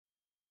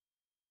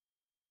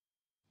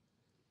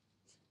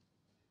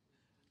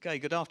Okay,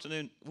 good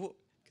afternoon.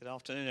 Good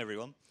afternoon,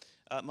 everyone.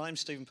 My name's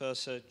Stephen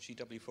Purser,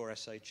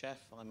 GW4SA Chef.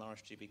 I'm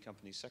RSGB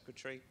Company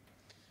Secretary,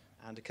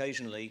 and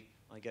occasionally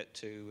I get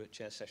to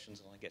chair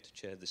sessions and I get to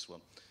chair this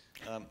one.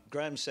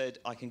 Graham said,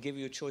 I can give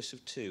you a choice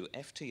of two,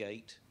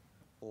 FT8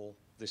 or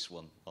this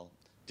one. Well,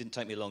 didn't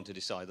take me long to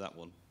decide that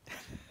one.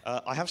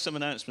 I have some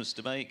announcements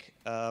to make.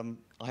 I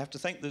have to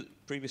thank the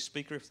previous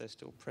speaker if they're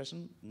still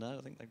present. No,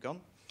 I think they've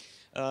gone.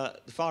 The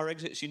fire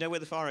exits, you know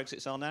where the fire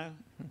exits are now?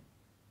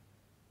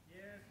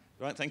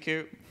 Right, thank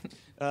you.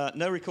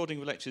 No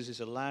recording of lectures is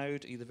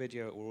allowed, either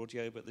video or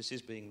audio, but this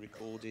is being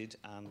recorded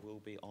and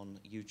will be on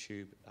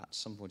YouTube at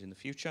some point in the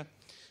future.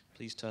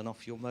 Please turn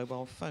off your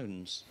mobile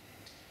phones.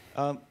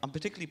 I'm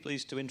particularly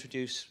pleased to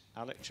introduce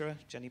our lecturer,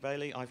 Jenny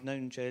Bailey. I've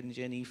known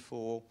Jenny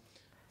for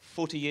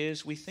 40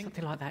 years, we think.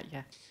 Something like that,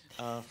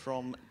 yeah.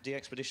 From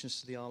DXpeditions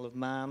to the Isle of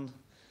Man,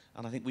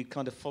 and I think we've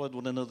kind of followed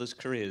one another's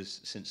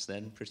careers since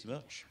then, pretty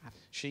much.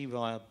 She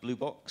via Blue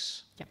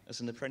Box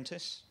as an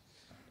apprentice,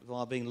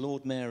 via being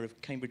Lord Mayor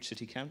of Cambridge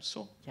City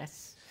Council.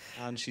 Yes.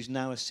 And she's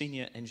now a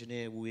senior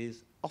engineer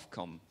with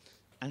Ofcom.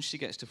 And she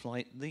gets to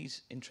fly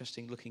these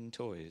interesting looking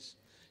toys.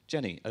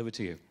 Jenny, over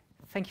to you.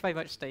 Thank you very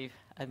much, Steve,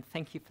 and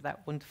thank you for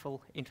that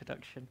wonderful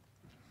introduction.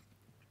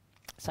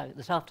 So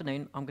this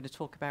afternoon I'm going to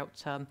talk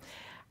about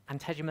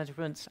antenna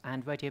measurements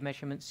and radio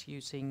measurements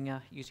using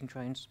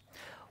drones.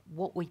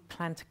 What we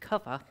plan to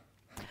cover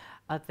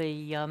are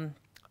the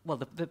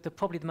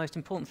probably the most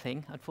important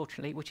thing,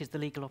 unfortunately, which is the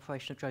legal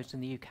operation of drones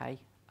in the UK.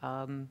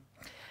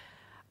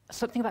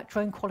 Something about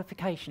drone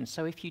qualification.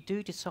 So if you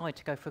do decide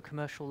to go for a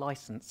commercial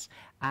license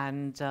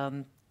and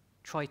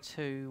try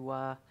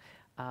to,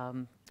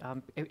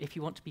 if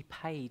you want to be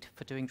paid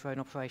for doing drone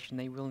operation,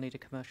 they will need a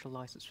commercial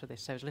license for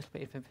this. So there's a little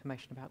bit of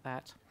information about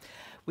that.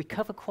 We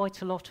cover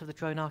quite a lot of the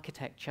drone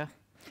architecture,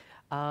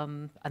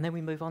 and then we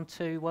move on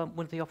to one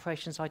of the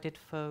operations I did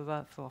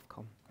for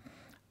Ofcom.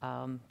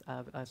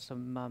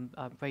 Some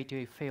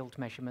radio field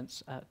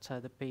measurements at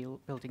the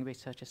Building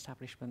Research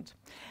Establishment.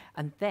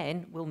 And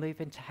then we'll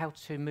move into how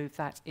to move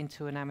that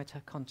into an amateur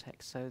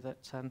context so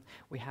that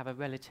we have a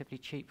relatively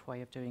cheap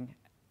way of doing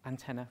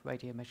antenna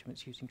radio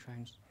measurements using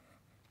drones.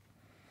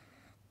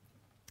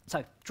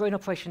 So, drone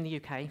operation in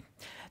the UK.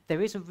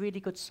 There is a really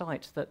good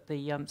site that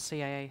the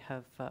CAA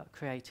have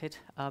created,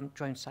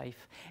 Drone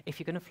Safe. If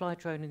you're going to fly a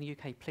drone in the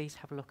UK, please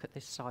have a look at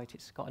this site.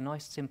 It's got a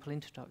nice, simple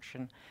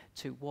introduction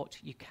to what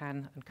you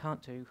can and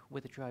can't do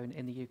with a drone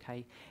in the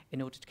UK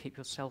in order to keep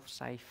yourself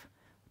safe,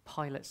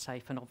 pilot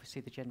safe, and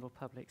obviously the general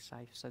public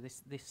safe. So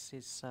this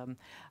is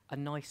a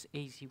nice,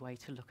 easy way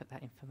to look at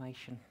that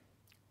information.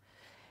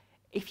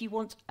 If you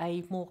want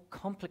a more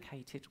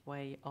complicated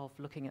way of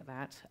looking at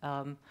that,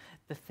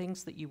 the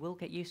things that you will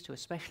get used to,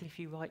 especially if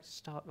you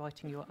start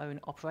writing your own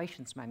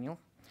operations manual,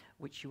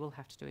 which you will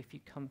have to do if you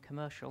become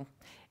commercial,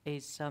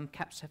 is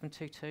CAP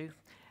 722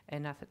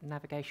 in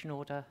Navigation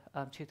Order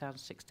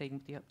 2016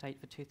 with the update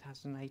for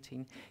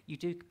 2018. You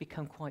do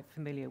become quite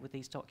familiar with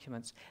these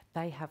documents.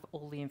 They have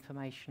all the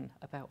information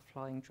about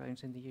flying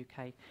drones in the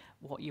UK,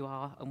 what you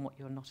are and what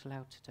you're not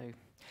allowed to do.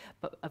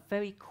 But a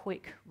very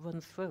quick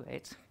run through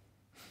it.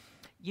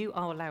 You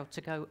are allowed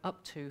to go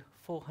up to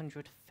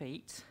 400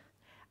 feet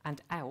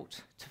and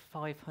out to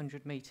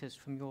 500 metres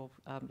from your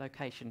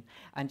location.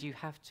 And you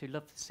have to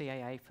love the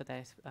CAA for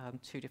their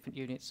two different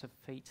units of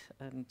feet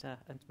and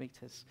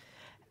metres,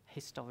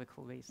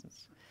 historical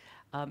reasons.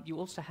 You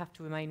also have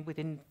to remain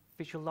within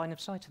visual line of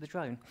sight of the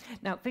drone.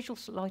 Now, visual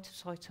line of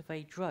sight of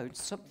a drone,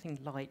 something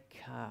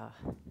like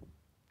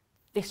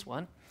this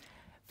one,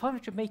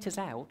 500 metres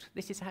out,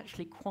 this is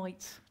actually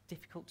quite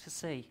difficult to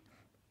see.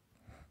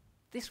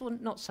 This one,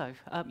 not so.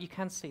 You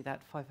can see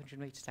that 500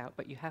 metres out,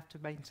 but you have to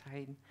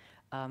maintain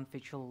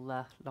visual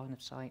line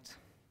of sight.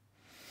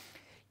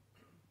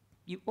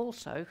 You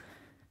also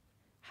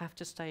have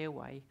to stay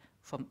away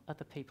from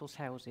other people's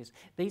houses.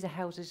 These are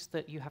houses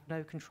that you have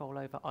no control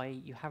over,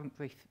 i.e. you haven't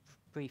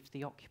briefed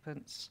the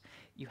occupants,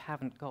 you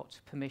haven't got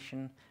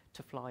permission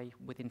to fly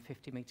within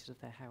 50 metres of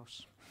their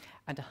house.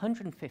 And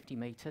 150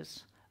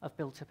 metres of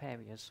built-up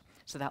areas,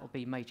 so that will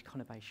be major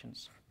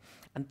conurbations.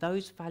 And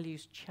those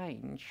values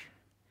change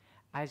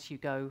as you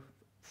go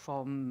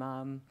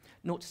from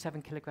 0 to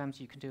 7 kilograms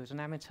you can do as an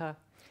amateur,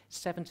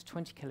 7 to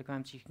 20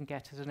 kilograms you can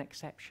get as an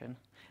exception,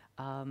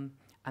 and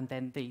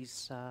then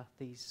these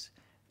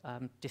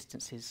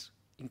distances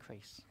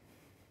increase.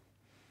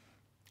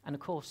 And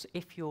of course,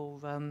 if you're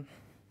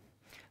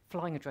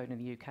flying a drone in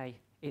the UK,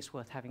 it's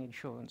worth having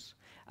insurance.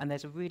 And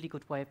there's a really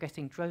good way of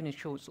getting drone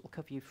insurance that will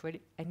cover you for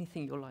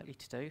anything you're likely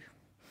to do,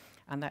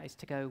 and that is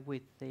to go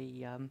with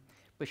the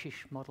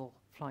British Model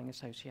Flying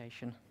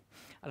Association.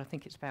 And I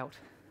think it's about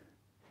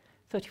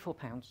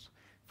 £34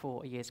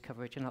 for a year's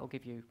coverage, and that will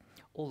give you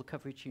all the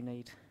coverage you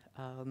need.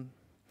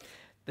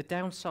 The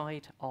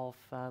downside of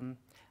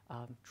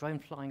drone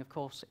flying, of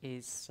course,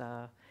 is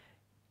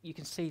you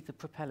can see the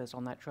propellers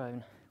on that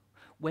drone.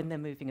 When they're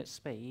moving at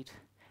speed,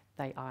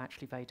 they are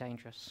actually very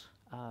dangerous.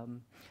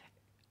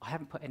 I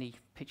haven't put any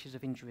pictures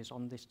of injuries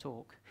on this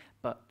talk,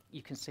 but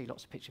you can see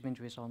lots of pictures of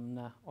injuries on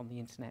the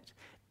internet.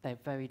 They're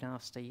very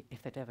nasty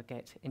if they'd ever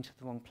get into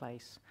the wrong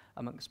place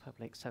amongst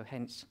public, so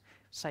hence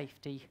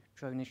safety,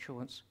 drone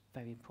insurance,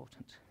 very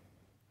important.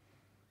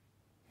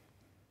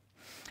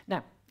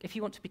 Now, if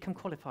you want to become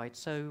qualified,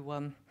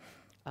 so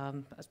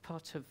as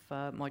part of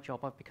my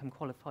job, I've become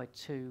qualified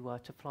to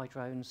fly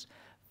drones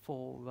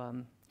for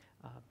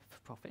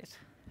profit.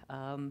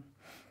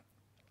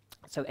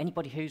 So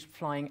anybody who's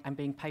flying and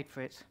being paid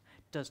for it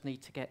does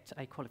need to get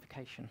a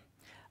qualification.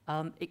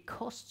 It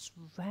costs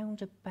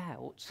round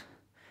about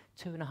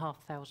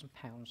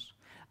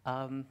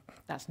 £2,500.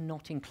 That's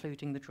not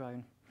including the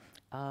drone.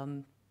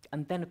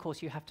 And then, of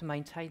course, you have to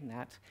maintain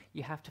that.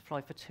 You have to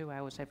fly for 2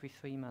 hours every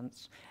 3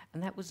 months.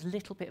 And that was a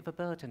little bit of a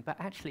burden. But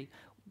actually,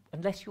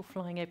 unless you're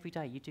flying every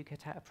day, you do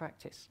get out of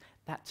practice.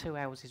 That 2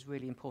 hours is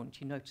really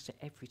important. You notice it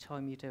every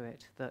time you do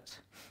it, that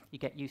you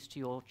get used to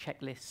your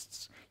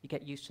checklists, you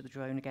get used to the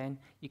drone again,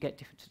 you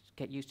get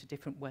used to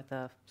different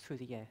weather through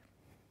the year.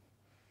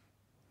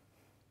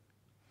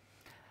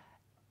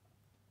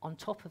 On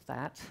top of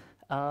that,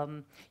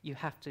 you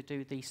have to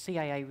do the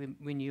CAA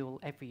renewal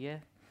every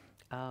year.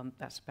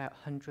 That's about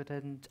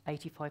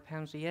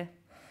 £185 a year.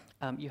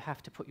 You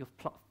have to put your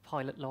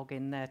pilot log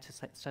in there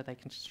so they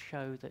can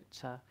show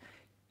that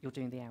you're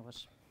doing the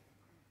hours.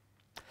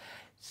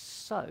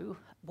 So,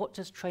 what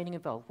does training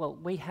involve? Well,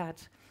 we had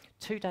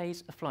 2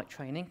 days of flight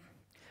training,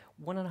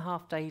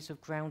 1.5 days of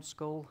ground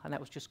school, and that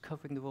was just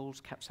covering the rules,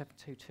 Cap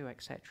 722,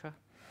 etc.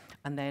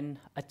 And then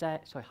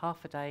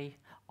half a day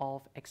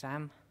of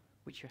exam,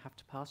 which you have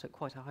to pass at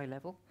quite a high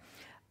level.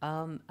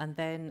 And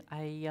then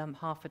a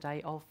half a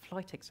day of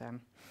flight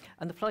exam.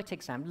 And the flight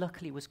exam,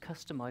 luckily, was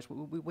customised.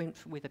 We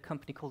went with a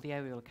company called the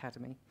Aerial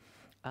Academy,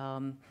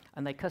 and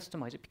they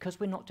customised it because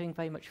we're not doing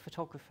very much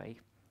photography.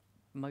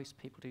 Most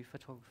people do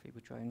photography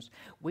with drones.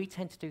 We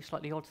tend to do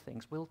slightly odd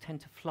things. We'll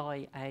tend to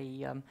fly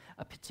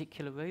a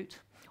particular route,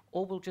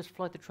 or we'll just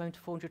fly the drone to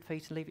 400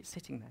 feet and leave it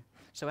sitting there.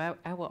 So our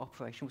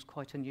operation was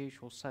quite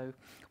unusual. So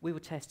we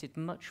were tested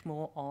much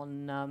more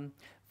on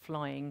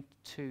flying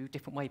to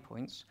different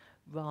waypoints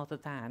rather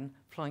than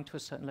flying to a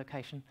certain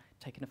location,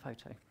 taking a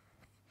photo.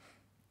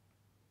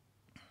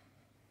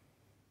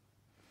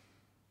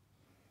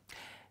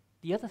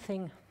 The other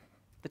thing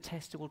the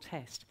tester will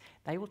test,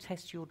 they will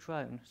test your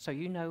drone. So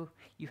you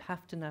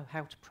have to know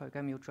how to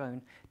program your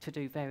drone to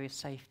do various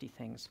safety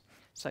things.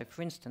 So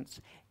for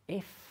instance,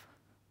 if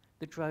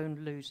the drone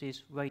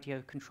loses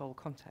radio control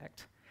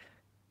contact,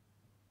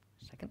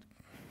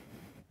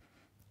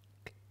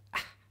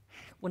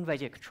 one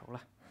radio controller,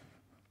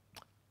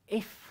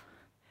 if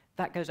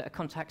that goes out of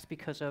contact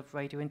because of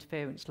radio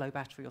interference, low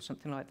battery or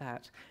something like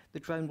that, the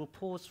drone will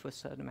pause for a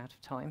certain amount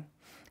of time,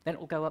 then it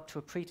will go up to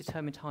a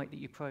predetermined height that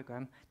you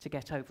program to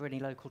get over any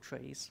local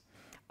trees,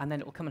 and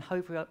then it will come and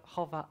hover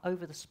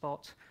over the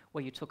spot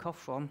where you took off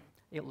from.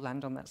 It will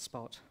land on that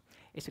spot.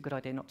 It's a good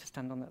idea not to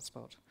stand on that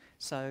spot.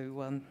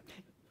 So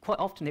quite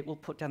often it will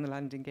put down the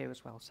landing gear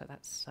as well, so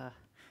that's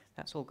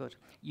all good.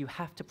 You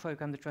have to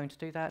program the drone to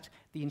do that.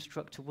 The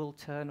instructor will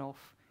turn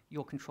off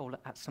your controller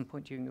at some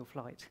point during your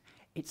flight.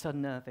 It's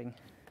unnerving.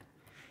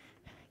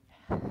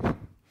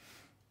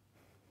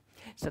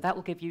 So that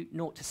will give you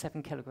 0 to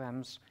 7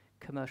 kilograms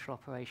commercial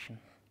operation.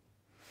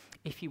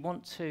 If you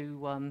want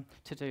to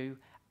do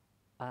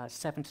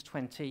 7 to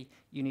 20,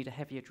 you need a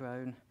heavier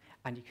drone,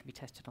 and you can be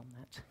tested on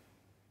that.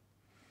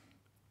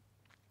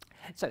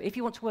 So if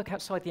you want to work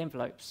outside the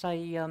envelope, say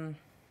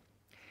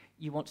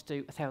you want to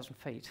do 1,000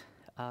 feet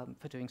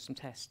for doing some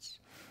tests.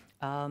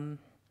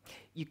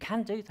 You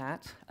can do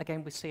that,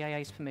 again, with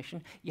CAA's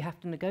permission. You have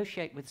to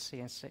negotiate with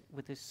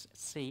the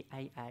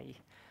CAA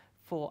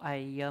for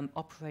a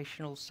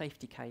operational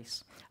safety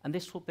case. And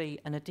this will be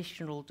an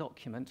additional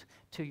document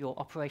to your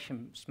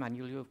operations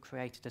manual you have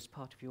created as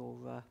part of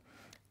your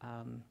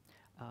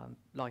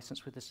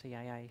license with the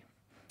CAA.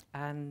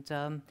 And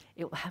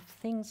it will have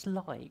things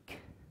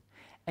like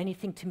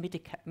anything to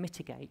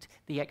mitigate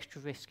the extra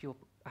risk you're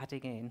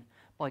adding in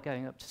by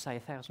going up to, say,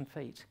 1,000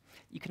 feet.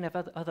 You can have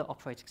other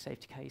operating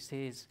safety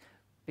cases,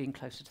 being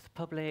closer to the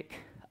public,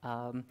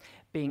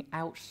 being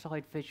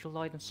outside visual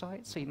line of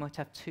sight. So you might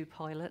have 2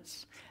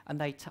 pilots,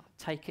 and they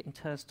take it in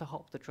turns to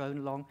hop the drone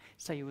along.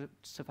 Say you were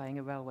surveying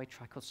a railway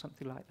track or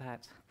something like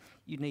that.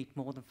 You need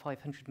more than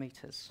 500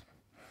 meters.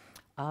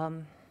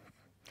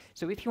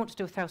 So if you want to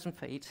do 1,000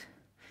 feet,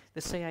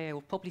 the CAA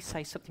will probably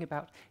say something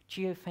about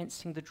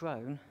geofencing the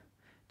drone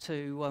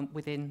to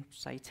within,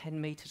 say, 10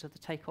 meters of the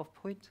takeoff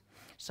point.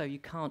 So you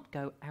can't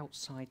go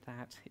outside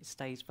that. It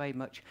stays very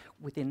much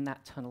within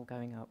that tunnel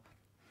going up.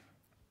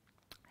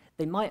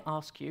 They might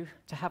ask you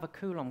to have a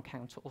Coulomb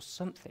counter or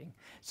something,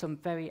 some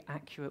very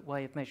accurate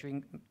way of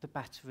measuring the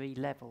battery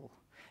level.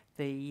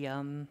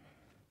 The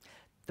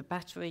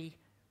battery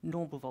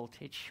normal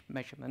voltage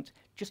measurement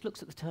just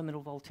looks at the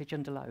terminal voltage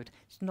under load.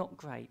 It's not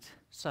great.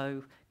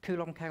 So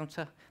Coulomb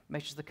counter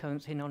measures the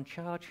current in on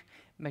charge,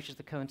 measures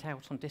the current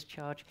out on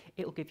discharge.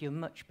 It'll give you a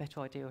much better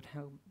idea of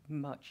how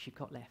much you've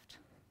got left.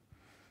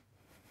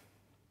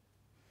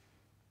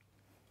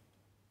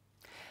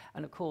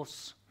 And of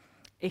course,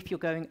 if you're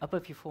going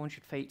above your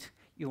 400 feet,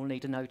 you'll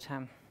need a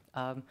NOTAM.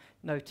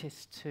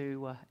 Notice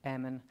to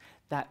airmen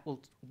that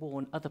will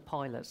warn other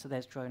pilots that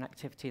there's drone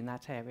activity in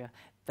that area.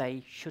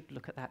 They should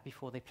look at that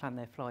before they plan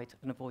their flight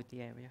and avoid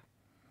the area.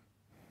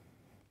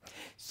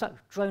 So,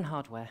 drone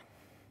hardware.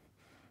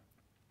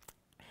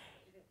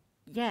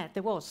 Yeah,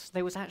 there was.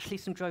 There was actually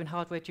some drone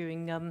hardware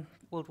during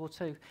World War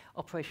II,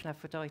 Operation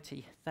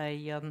Aphrodite.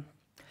 They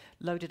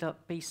loaded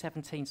up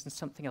B-17s and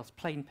something else.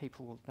 Plain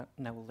people will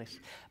know all this.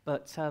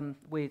 But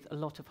with a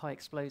lot of high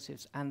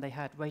explosives, and they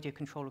had radio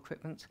control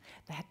equipment.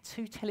 They had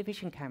 2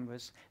 television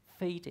cameras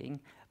feeding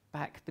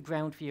back the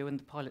ground view and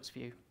the pilot's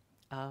view.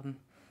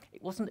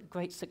 It wasn't a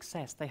great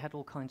success. They had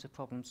all kinds of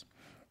problems.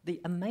 The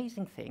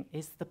amazing thing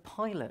is the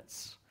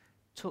pilots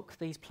took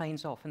these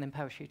planes off and then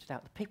parachuted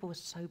out. The people were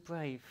so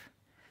brave.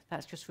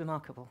 That's just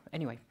remarkable.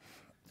 Anyway,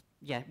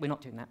 yeah, we're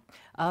not doing that.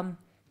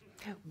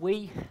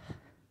 We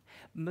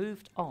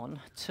moved on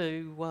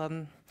to,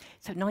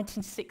 so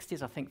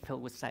 1960s, I think Phil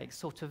was saying,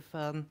 sort of,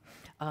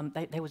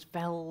 there was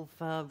valve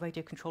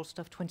radio control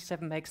stuff,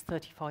 27 megs,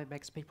 35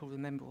 megs, people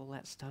remember all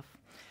that stuff.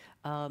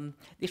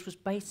 This was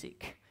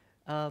basic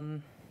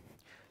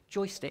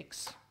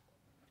joysticks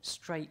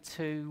straight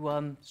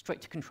to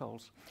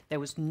controls. There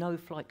was no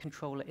flight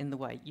controller in the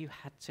way. You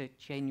had to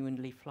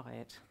genuinely fly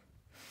it.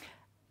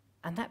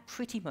 And that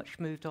pretty much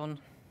moved on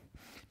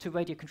to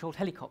radio-controlled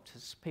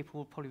helicopters. People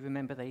will probably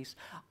remember these.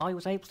 I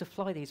was able to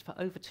fly these for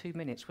over 2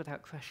 minutes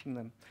without crashing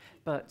them.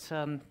 But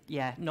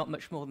yeah, not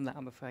much more than that,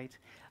 I'm afraid.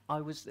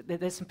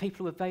 There's some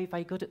people who are very,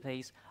 very good at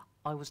these.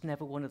 I was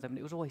never one of them.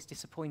 It was always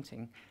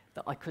disappointing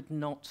that I could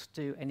not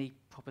do any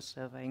proper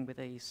surveying with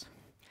these.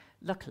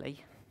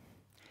 Luckily,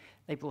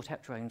 they brought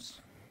out drones.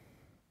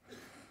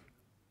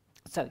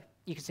 So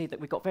you can see that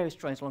we've got various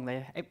drones along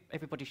there.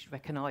 Everybody should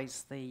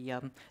recognise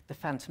the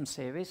Phantom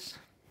series.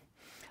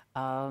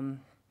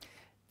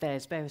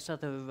 There's various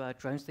other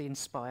drones, the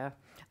Inspire,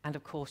 and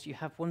of course you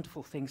have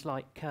wonderful things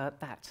like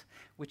that,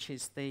 which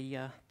is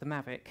the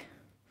Mavic,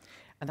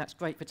 and that's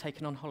great for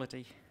taking on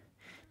holiday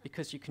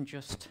because you can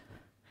just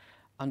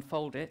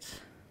unfold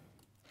it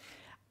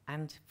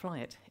and fly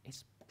it.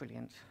 It's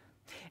brilliant.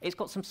 It's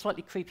got some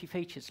slightly creepy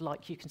features,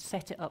 like you can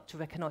set it up to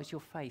recognise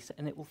your face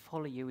and it will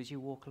follow you as you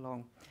walk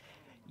along.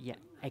 Yeah,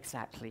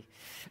 exactly.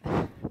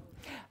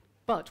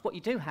 But what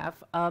you do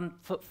have,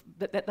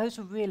 those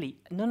are really,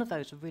 none of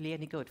those are really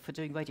any good for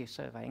doing radio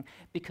surveying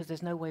because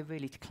there's no way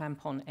really to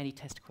clamp on any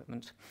test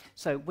equipment.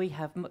 So we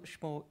have much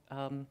more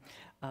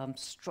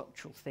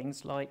structural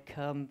things like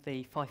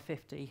the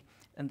 550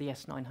 and the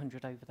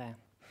S900 over there.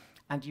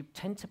 And you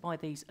tend to buy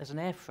these as an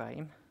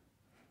airframe.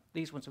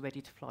 These ones are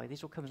ready to fly.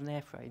 These will come as an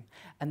airframe.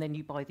 And then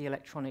you buy the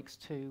electronics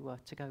to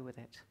go with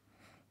it.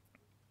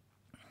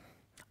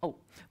 Oh,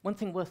 one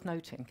thing worth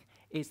noting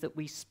is that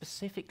we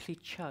specifically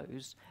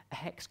chose a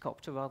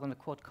hexcopter rather than a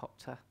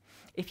quadcopter.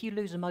 If you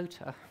lose a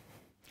motor,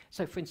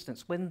 so for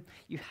instance, when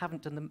you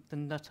haven't done the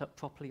nut up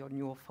properly on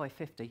your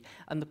 550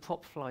 and the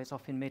prop flies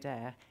off in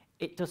mid-air,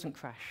 it doesn't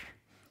crash.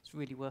 It's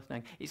really worth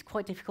knowing. It's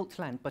quite difficult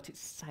to land, but it's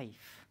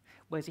safe.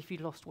 Whereas if you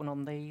lost one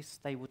on these,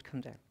 they would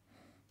come down.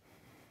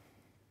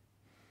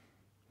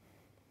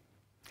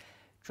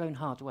 Drone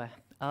hardware.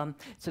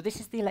 So this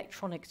is the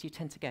electronics you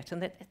tend to get,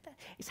 and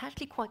it's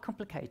actually quite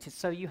complicated.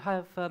 So you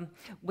have,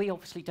 we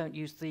obviously don't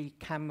use the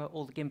camera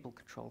or the gimbal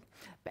control,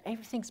 but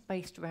everything's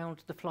based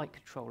around the flight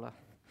controller.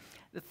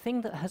 The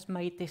thing that has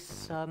made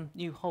this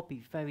new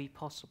hobby very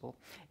possible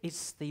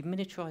is the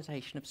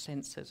miniaturization of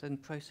sensors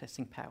and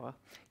processing power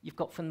you've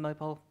got from the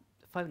mobile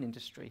phone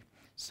industry.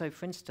 So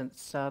for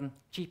instance,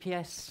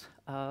 GPS,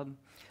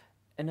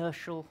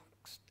 inertial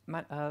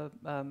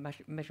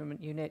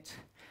measurement unit,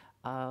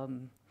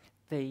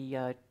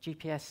 the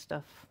GPS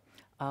stuff,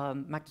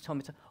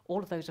 magnetometer,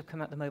 all of those have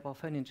come out of the mobile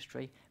phone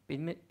industry,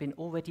 been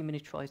already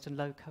miniaturized and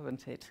low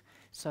currented,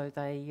 so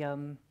they are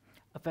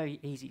very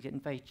easy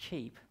and very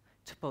cheap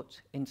to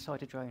put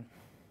inside a drone.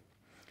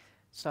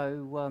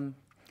 So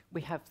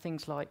we have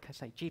things like, I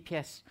say,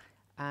 GPS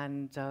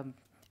and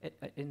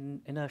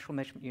inertial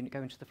measurement unit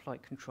go into the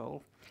flight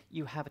control.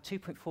 You have a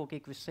 2.4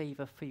 gig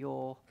receiver for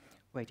your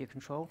radio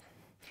control,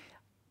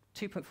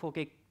 2.4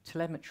 gig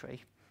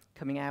telemetry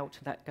coming out,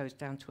 that goes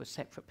down to a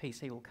separate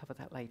PC, we'll cover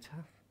that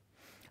later.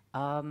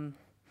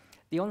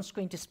 The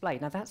on-screen display,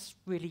 now that's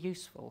really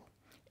useful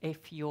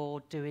if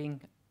you're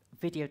doing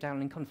video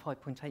downlink on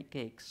 5.8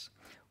 gigs.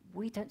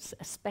 We don't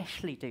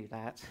especially do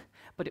that,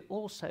 but it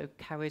also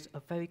carries a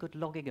very good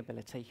logging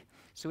ability.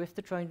 So if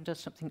the drone does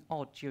something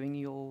odd during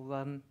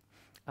your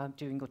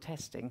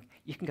testing,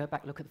 you can go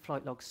back, look at the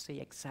flight logs,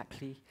 see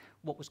exactly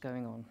what was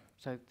going on.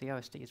 So the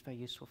OSD is very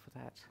useful for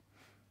that.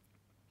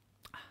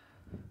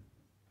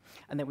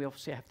 And then we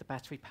obviously have the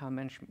battery power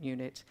management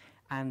unit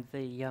and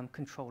the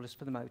controllers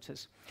for the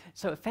motors.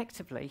 So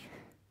effectively,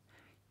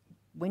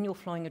 when you're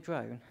flying a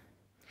drone,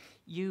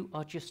 you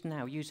are just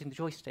now using the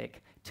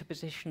joystick to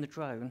position the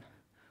drone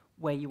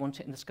where you want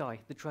it in the sky.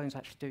 The drone's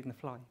actually doing the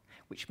flying,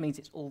 which means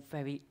it's all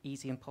very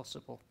easy and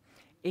possible.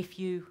 If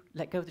you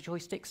let go of the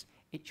joysticks,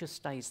 it just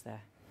stays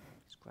there.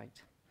 It's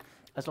great,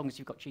 as long as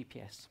you've got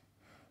GPS.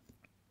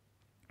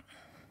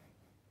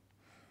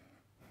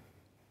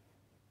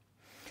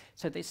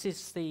 So this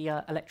is the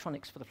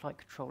electronics for the flight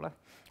controller.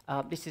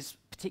 This is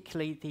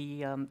particularly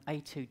the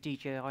A2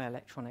 DJI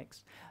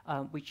electronics.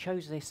 We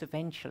chose this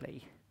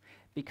eventually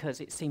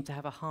because it seemed to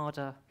have a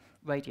harder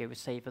radio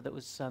receiver that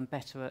was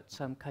better at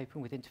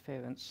coping with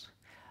interference.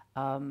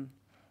 And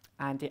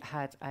it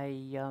had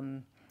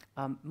a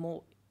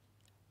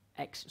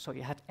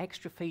it had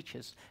extra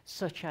features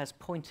such as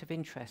point of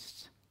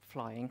interest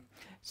flying.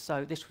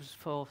 So this was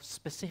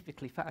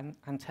specifically for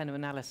antenna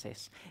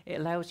analysis. It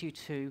allows you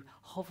to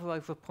hover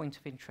over a point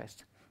of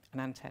interest, an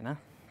antenna,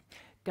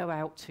 go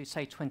out to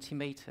say 20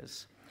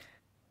 meters,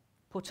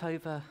 put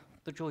over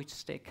the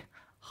joystick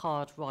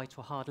hard right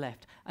or hard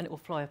left, and it will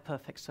fly a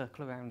perfect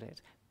circle around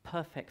it.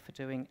 Perfect for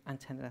doing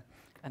antenna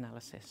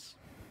analysis.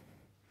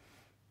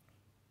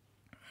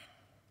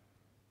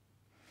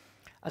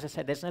 As I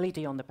said, there's an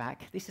LED on the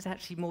back. This is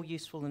actually more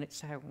useful than it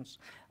sounds.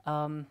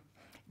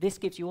 This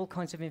gives you all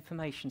kinds of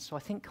information. So I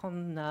think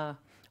on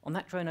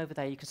that drone over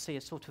there, you can see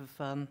a sort of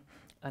an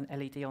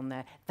LED on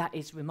there. That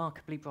is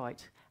remarkably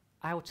bright.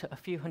 Out at a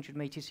few hundred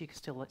meters, you can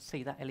still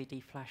see that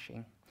LED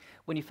flashing.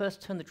 When you first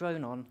turn the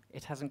drone on,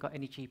 it hasn't got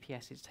any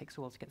GPS. It takes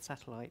a while to get the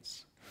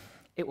satellites.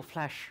 It will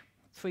flash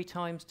 3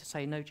 times to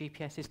say no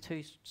GPSs,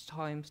 2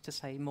 times to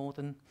say more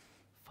than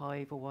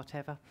 5 or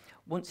whatever.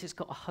 Once it's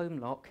got a home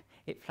lock,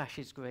 it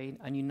flashes green,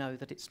 and you know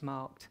that it's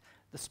marked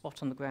the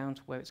spot on the ground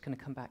where it's going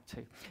to come back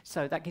to.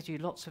 So that gives you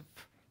lots of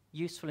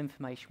useful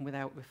information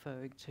without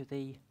referring to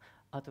the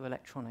other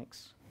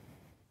electronics.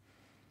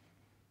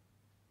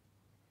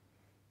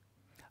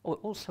 Or it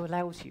also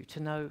allows you to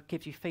know,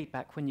 gives you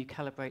feedback when you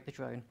calibrate the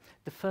drone.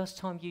 The first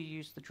time you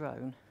use the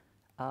drone,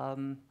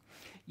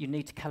 you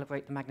need to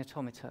calibrate the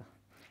magnetometer.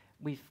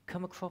 We've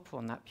come across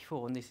on that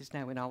before, and this is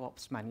now in our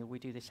ops manual. We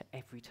do this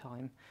every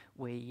time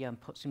we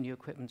put some new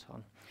equipment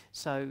on.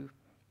 So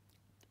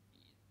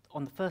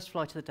on the first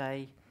flight of the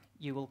day,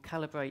 you will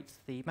calibrate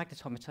the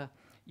magnetometer,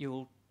 you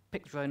will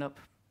pick the drone up,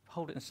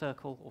 hold it in a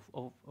circle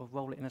or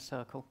roll it in a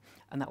circle,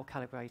 and that will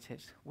calibrate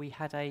it. We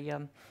had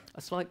a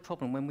slight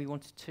problem when we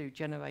wanted to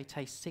generate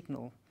a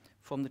signal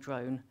from the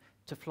drone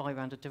to fly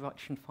around a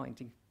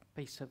direction-finding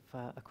piece of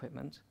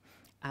equipment.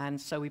 And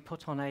so we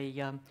put on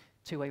a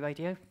two-way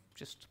radio,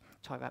 just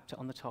tie-wrapped it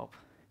on the top.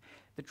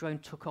 The drone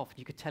took off, and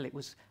you could tell it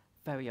was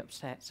very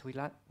upset, so we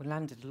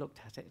landed and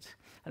looked at it.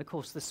 And of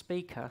course, the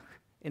speaker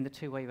in the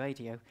two-way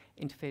radio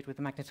interfered with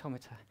the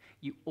magnetometer.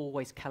 You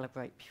always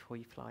calibrate before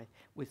you fly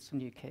with some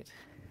new kit.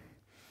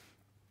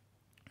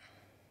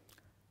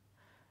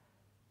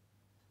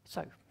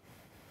 So,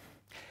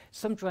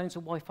 some drones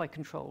are Wi-Fi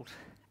controlled,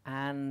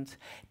 and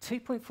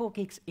 2.4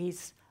 gigs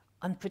is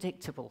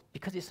unpredictable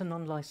because it's a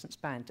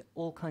non-licensed band.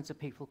 All kinds of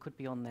people could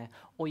be on there,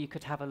 or you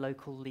could have a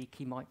local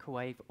leaky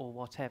microwave or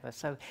whatever.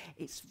 So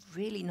it's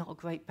really not a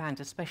great band,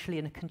 especially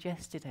in a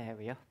congested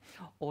area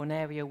or an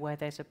area where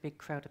there's a big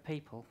crowd of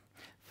people.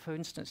 For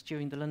instance,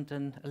 during the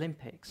London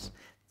Olympics,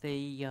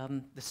 the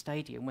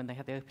stadium, when they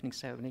had the opening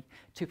ceremony,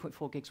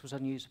 2.4 gigs was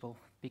unusable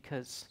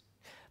because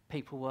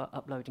people were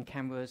uploading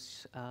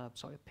pictures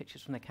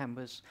from their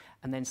cameras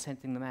and then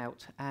sending them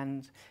out,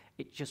 and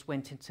it just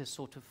went into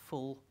sort of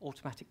full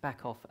automatic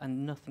back off,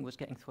 and nothing was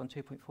getting through on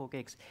 2.4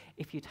 gigs.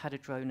 If you'd had a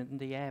drone in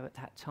the air at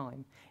that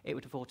time, it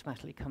would have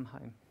automatically come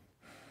home.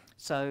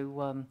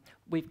 So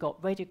we've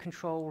got radio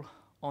control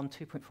on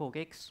 2.4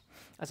 gigs.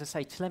 As I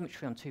say,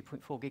 telemetry on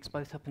 2.4 gigs,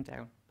 both up and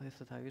down, both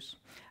of those.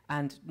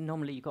 And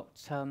normally you've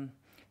got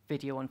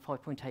video on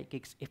 5.8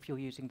 gigs if you're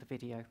using the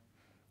video.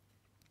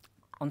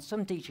 On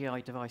some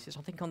DJI devices,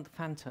 I think on the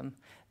Phantom,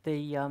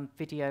 the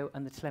video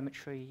and the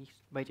telemetry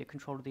radio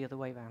control are the other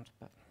way around,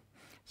 but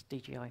it's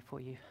DJI for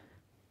you.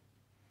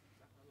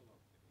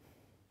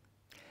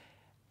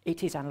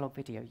 It is analog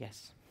video,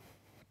 yes.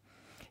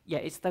 Yeah,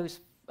 it's those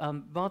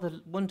rather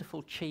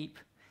wonderful, cheap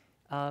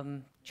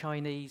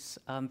Chinese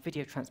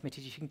video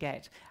transmitters you can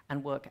get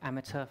and work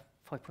amateur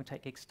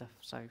 5.8 gig stuff,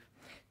 so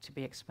to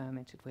be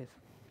experimented with.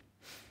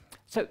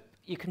 So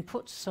you can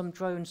put some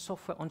drone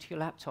software onto your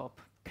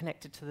laptop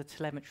connected to the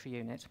telemetry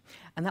unit,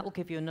 and that will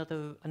give you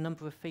a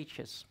number of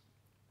features.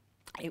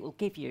 It will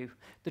give you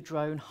the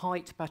drone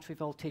height, battery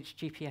voltage,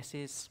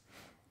 GPSs,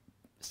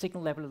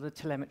 signal level of the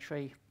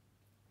telemetry,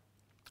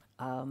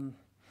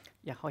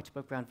 height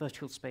above ground,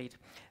 virtual speed.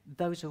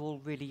 Those are all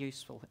really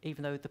useful,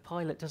 even though the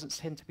pilot doesn't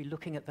tend to be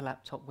looking at the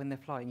laptop when they're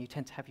flying. You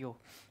tend to have your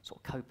sort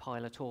of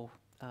co-pilot or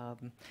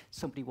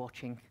somebody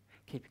watching,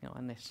 keeping an eye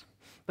on this.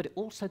 But it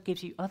also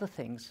gives you other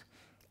things.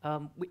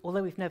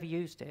 Although we've never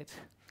used it,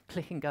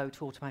 click and go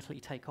to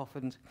automatically take off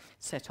and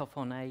set off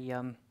on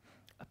a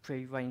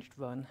pre-arranged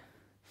run.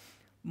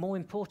 More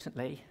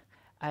importantly,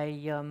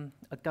 a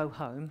go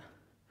home.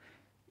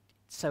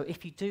 So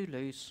if you do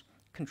lose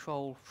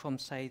control from,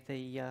 say,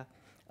 the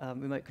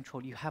remote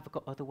control, you have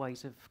got other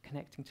ways of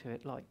connecting to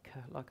it,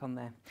 like on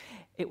there.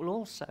 It will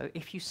also,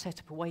 if you set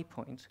up a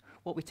waypoint,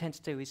 what we tend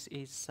to do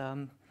is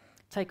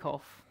take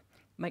off,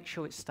 make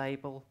sure it's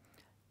stable,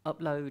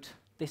 upload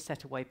this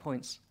set of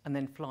waypoints, and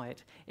then fly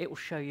it. It will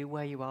show you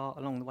where you are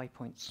along the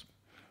waypoints.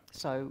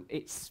 So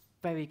it's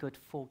very good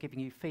for giving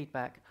you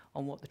feedback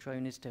on what the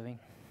drone is doing.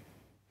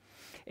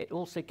 It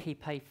also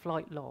keeps a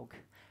flight log,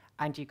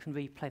 and you can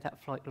replay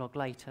that flight log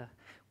later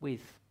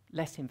with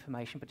less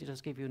information, but it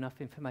does give you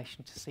enough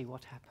information to see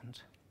what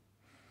happened.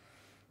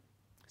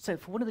 So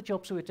for one of the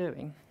jobs we were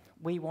doing,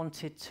 we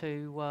wanted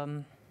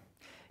to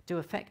do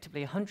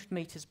effectively 100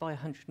 metres by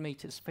 100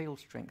 metres field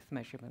strength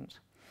measurement,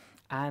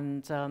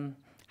 and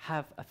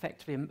have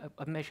effectively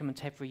a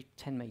measurement every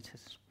 10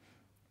 metres,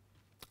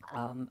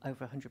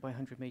 over 100 by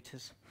 100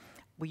 metres.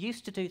 We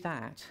used to do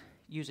that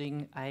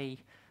using a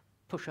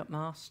push-up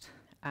mast,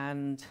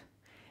 and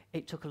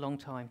it took a long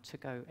time to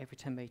go every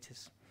 10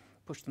 metres.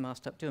 Push the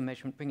mast up, do a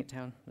measurement, bring it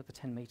down another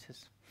 10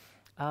 metres.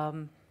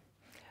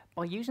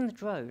 By using the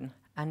drone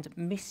and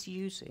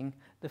misusing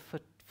the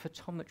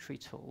photometry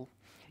tool,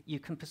 you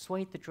can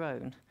persuade the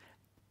drone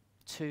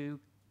to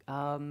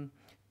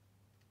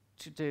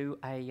do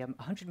a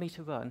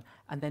 100-metre run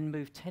and then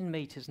move 10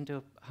 metres and do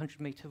a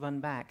 100-metre run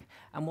back.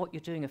 And what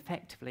you're doing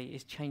effectively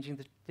is changing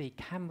the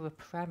camera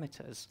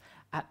parameters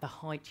at the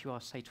height you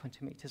are, say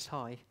 20 metres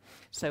high.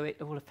 So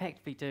it will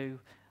effectively do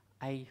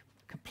a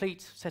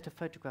complete set of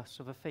photographs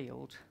of a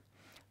field,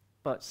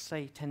 but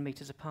say 10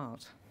 metres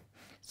apart.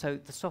 So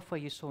the software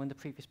you saw in the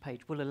previous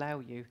page will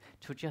allow you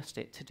to adjust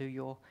it to do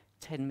your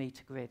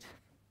 10-metre grid.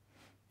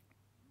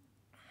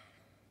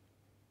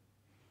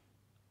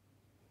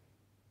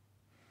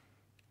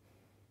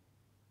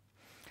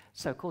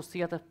 So, of course,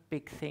 the other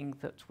big thing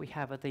that we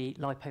have are the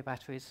LiPo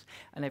batteries,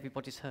 and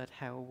everybody's heard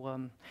how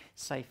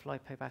safe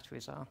LiPo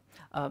batteries are.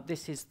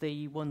 This is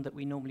the one that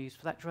we normally use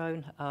for that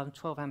drone,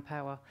 12 amp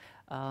hour,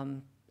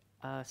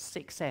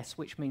 6S,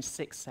 which means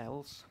 6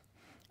 cells,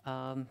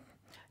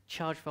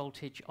 charge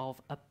voltage of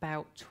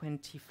about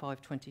 25,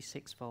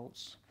 26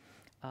 volts,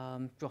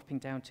 dropping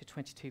down to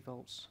 22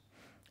 volts.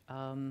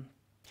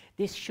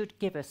 This should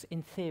give us,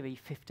 in theory,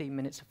 15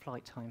 minutes of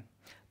flight time.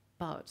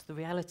 But the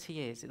reality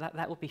is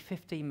that will be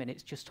 15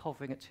 minutes just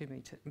hovering at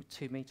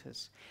 2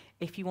 meters.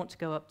 If you want to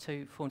go up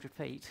to 400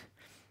 feet,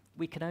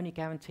 we can only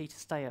guarantee to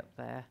stay up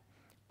there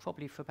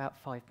probably for about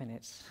 5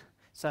 minutes.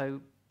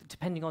 So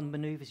depending on the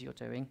maneuvers you're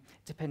doing,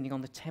 depending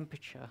on the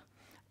temperature,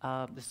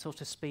 the sort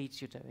of speeds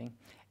you're doing,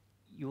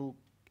 you'll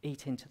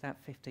eat into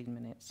that 15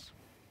 minutes.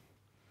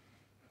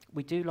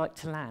 We do like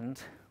to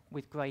land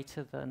with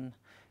greater than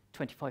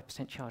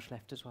 25% charge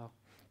left as well,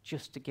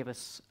 just to give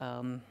us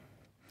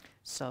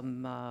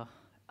some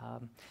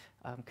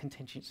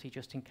contingency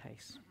just in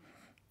case.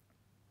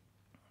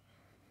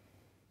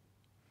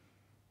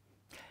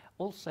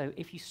 Also,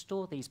 if you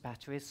store these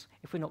batteries,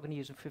 if we're not going to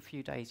use them for a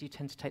few days, you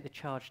tend to take the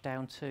charge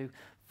down to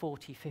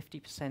 40,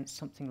 50%,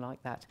 something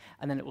like that,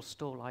 and then it will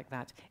store like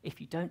that. If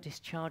you don't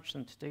discharge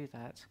them to do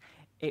that,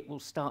 it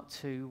will start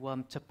to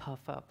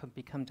puff up and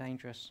become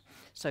dangerous.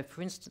 So,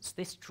 for instance,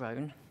 this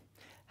drone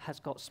has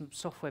got some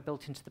software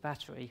built into the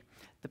battery.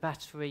 The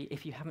battery,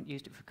 if you haven't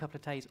used it for a couple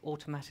of days,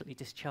 automatically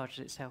discharges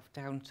itself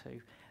down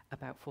to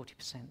about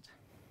 40%.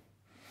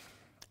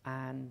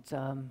 And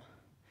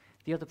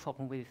the other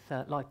problem with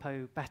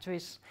LiPo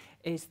batteries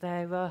is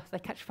they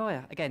catch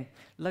fire. Again,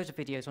 loads of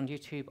videos on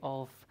YouTube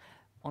of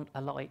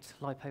light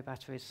LiPo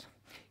batteries.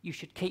 You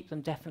should keep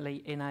them definitely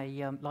in a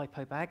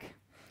LiPo bag.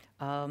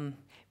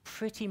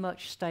 Pretty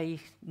much stay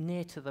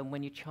near to them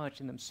when you're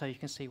charging them so you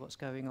can see what's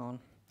going on.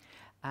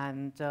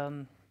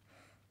 And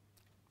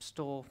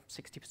store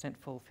 60%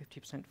 full,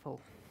 50% full.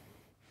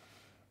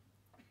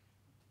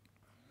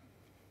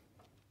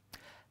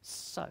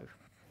 So,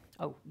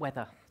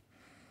 weather.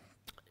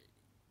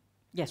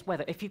 Yes,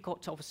 weather. If you've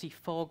got obviously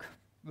fog,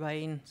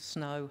 rain,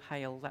 snow,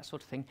 hail, that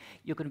sort of thing,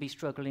 you're going to be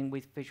struggling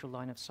with visual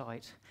line of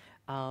sight.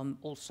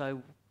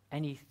 Also,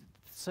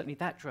 certainly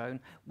that drone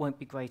won't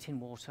be great in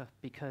water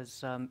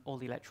because all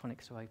the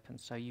electronics are open,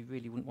 so you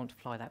really wouldn't want to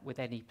fly that with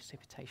any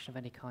precipitation of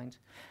any kind.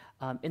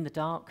 In the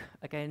dark,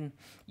 again,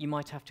 you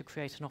might have to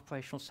create an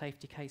operational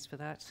safety case for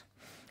that.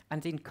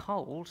 And in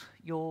cold,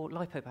 your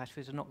LiPo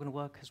batteries are not going to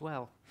work as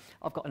well.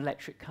 I've got an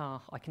electric car.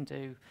 I can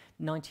do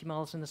 90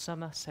 miles in the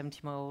summer,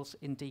 70 miles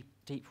in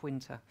deep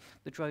winter.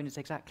 The drone is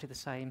exactly the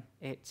same.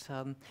 Its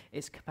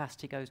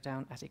capacity goes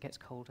down as it gets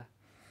colder.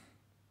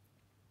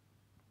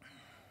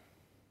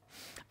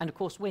 And of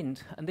course,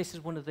 wind, and this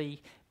is one of the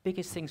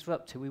biggest things we're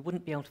up to. We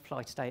wouldn't be able to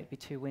fly today, it'd be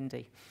too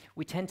windy.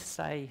 We tend to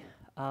say,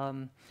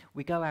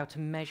 we go out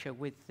and measure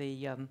with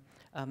the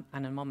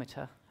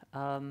anemometer,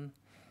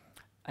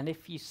 and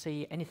if you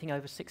see anything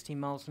over 16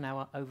 miles an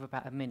hour over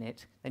about a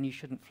minute, then you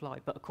shouldn't fly.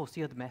 But of course,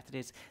 the other method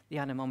is the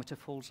anemometer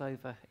falls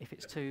over if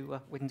it's too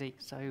windy.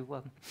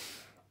 So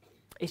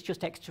it's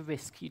just extra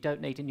risk you don't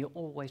need, and you're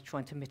always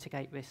trying to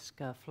mitigate risk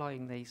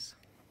flying these.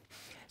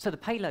 So the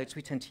payloads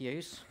we tend to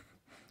use.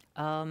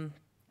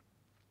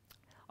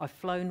 I've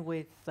flown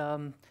with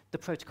the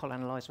protocol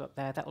analyzer up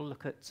there. That will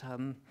look at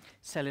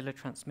cellular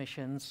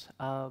transmissions,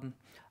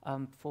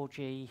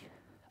 4G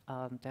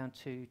down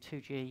to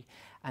 2G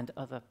and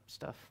other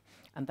stuff.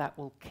 And that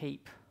will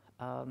keep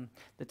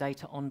the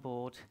data on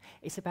board.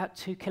 It's about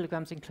 2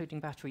 kilograms including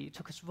battery. It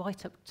took us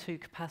right up to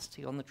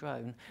capacity on the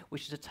drone,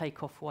 which is a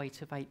takeoff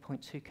weight of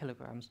 8.2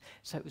 kilograms.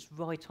 So it was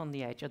right on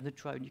the edge, and the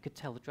drone, you could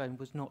tell the drone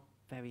was not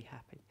very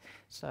happy.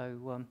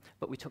 So,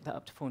 but we took that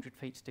up to 400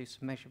 feet to do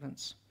some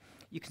measurements.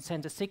 You can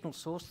send a signal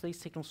source. These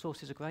signal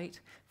sources are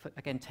great for,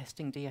 again,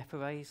 testing DF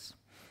arrays.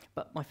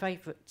 But my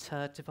favourite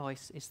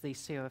device is the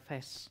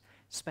CRFS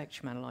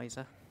spectrum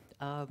analyzer.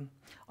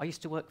 I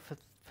used to work for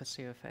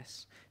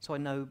CRFS, so I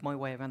know my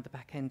way around the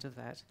back end of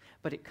that.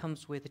 But it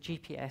comes with a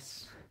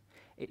GPS.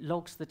 It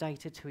logs the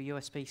data to a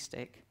USB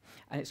stick,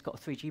 and it's got a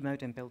 3G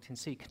modem built in,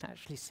 so you can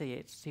actually see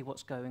it, see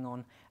what's going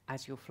on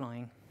as you're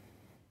flying.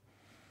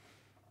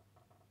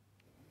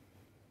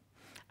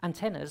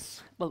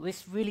 Antennas, well,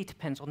 this really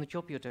depends on the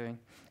job you're doing.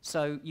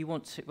 So you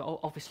want to, well,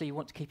 obviously you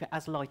want to keep it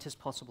as light as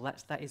possible.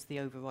 That is the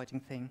overriding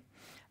thing.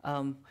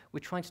 We're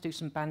trying to do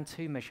some band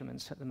 2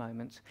 measurements at the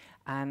moment,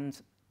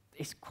 and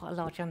it's quite a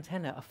large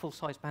antenna, a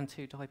full-size band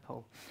 2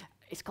 dipole.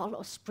 It's got a lot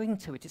of spring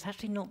to it. It's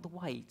actually not the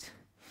weight,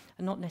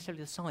 and not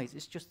necessarily the size.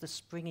 It's just the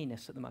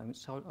springiness at the moment,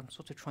 so I'm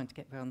sort of trying to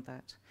get around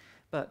that.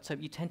 But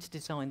you tend to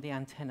design the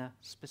antenna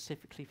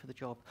specifically for the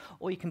job,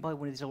 or you can buy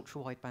one of these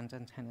ultra-wideband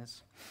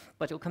antennas.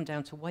 But it'll come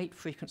down to weight,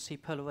 frequency,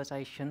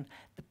 polarization,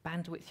 the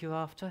bandwidth you're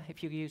after.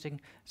 If you're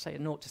using, say, a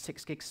 0 to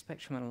 6 gig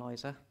spectrum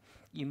analyzer,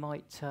 you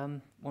might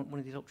want one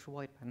of these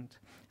ultra-wideband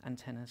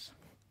antennas.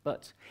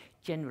 But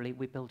generally,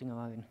 we're building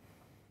our own.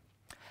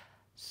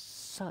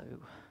 So,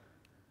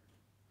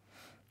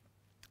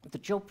 the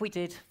job we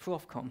did for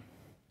Ofcom.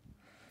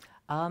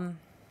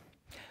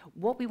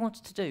 What we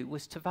wanted to do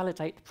was to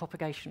validate the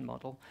propagation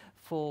model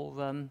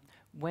for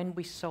when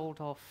we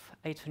sold off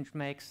 800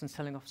 megs and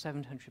selling off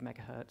 700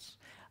 megahertz,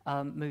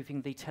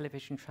 moving the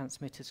television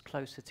transmitters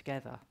closer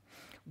together.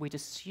 We'd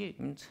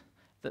assumed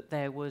that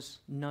there was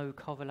no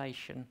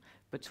correlation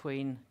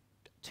between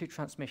two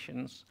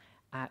transmissions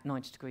at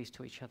 90 degrees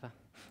to each other.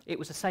 It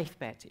was a safe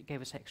bet. It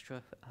gave us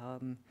extra,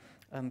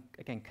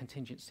 again,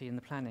 contingency in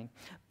the planning.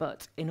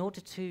 But in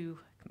order to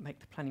make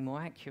the planning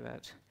more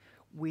accurate,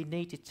 we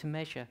needed to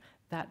measure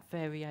that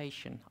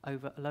variation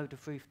over a load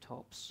of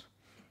rooftops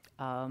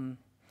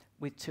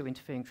with two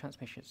interfering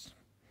transmissions.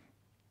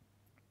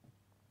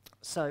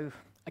 So,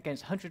 again,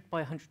 it's 100 by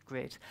 100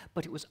 grid,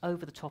 but it was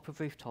over the top of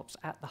rooftops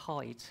at the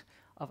height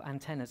of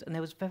antennas. And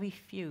there was very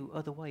few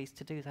other ways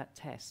to do that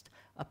test,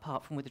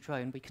 apart from with a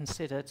drone. We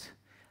considered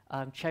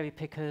cherry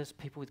pickers,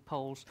 people with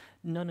poles.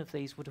 None of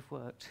these would have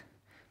worked.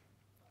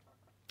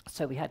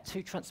 So we had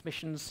two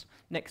transmissions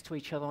next to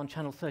each other on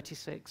channel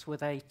 36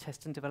 with a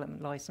test and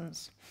development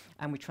license,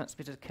 and we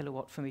transmitted a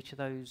kilowatt from each of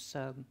those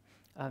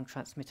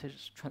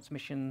transmitters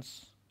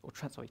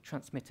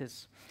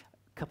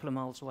a couple of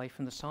miles away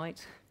from the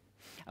site.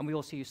 And we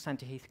also used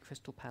Sandy Heath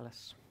Crystal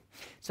Palace.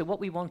 So what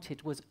we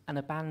wanted was an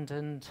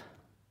abandoned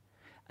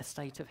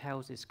estate of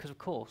houses, because of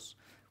course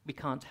we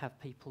can't have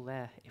people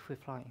there if we're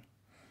flying.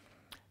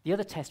 The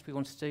other test we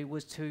wanted to do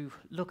was to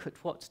look at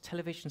what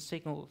television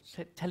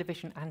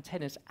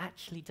antennas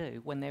actually do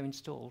when they're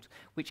installed,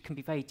 which can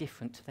be very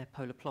different to their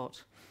polar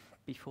plot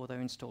before they're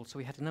installed. So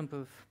we had a number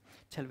of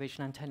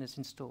television antennas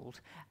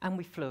installed, and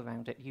we flew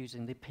around it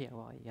using the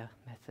POI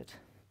method.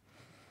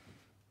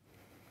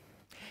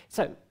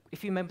 So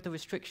if you remember the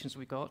restrictions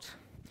we got,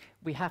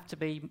 we have to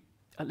be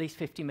at least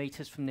 50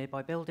 meters from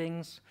nearby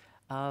buildings.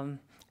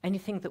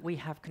 Anything that we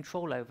have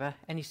control over,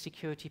 any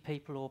security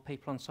people or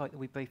people on site that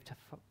we briefed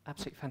are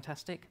absolutely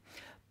fantastic.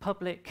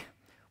 Public,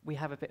 we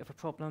have a bit of a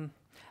problem,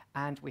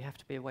 and we have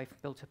to be away from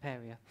built-up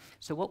area.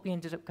 So what we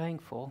ended up going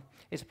for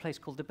is a place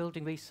called the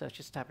Building Research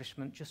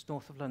Establishment just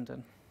north of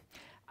London.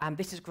 And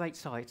this is a great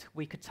site.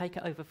 We could take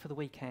it over for the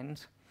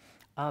weekend,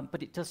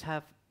 but it does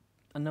have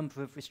a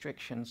number of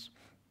restrictions.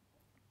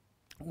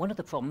 One of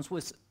the problems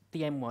was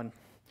the M1.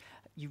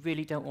 You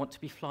really don't want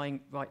to be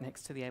flying right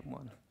next to the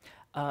M1.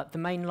 The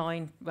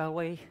mainline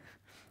railway,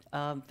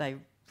 they're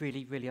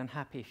really, really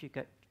unhappy if you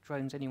get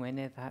drones anywhere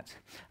near that.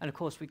 And of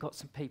course, we've got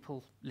some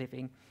people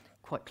living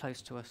quite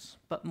close to us,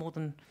 but more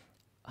than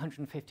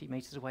 150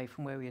 meters away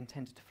from where we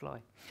intended to fly.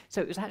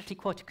 So it was actually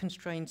quite a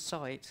constrained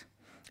site.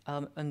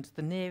 And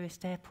the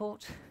nearest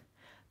airport,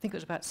 I think it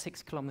was about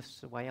 6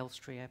 kilometers away,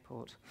 Elstree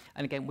Airport.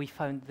 And again, we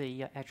phoned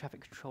the air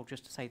traffic control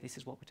just to say, this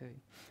is what we're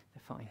doing.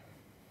 They're fine.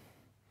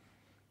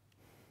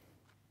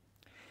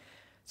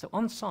 So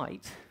on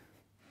site,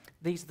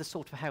 these are the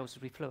sort of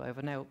houses we flew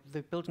over. Now,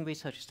 the building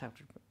research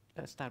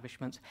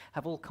establishments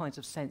have all kinds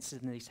of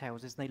sensors in these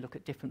houses, and they look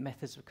at different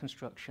methods of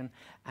construction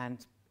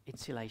and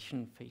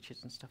insulation features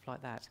and stuff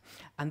like that.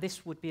 And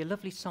this would be a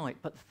lovely site,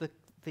 but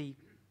the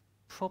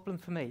problem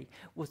for me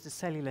was the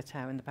cellular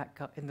tower in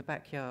the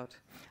backyard.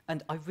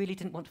 And I really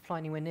didn't want to fly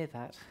anywhere near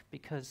that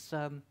because,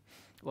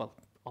 well,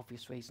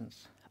 obvious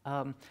reasons.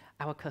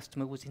 Our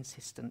customer was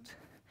insistent.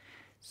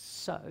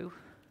 So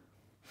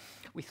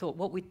we thought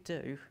what we'd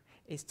do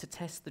is to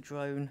test the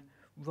drone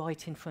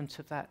right in front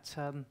of that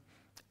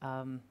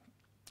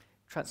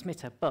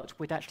transmitter, but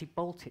we'd actually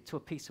bolt it to a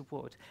piece of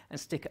wood and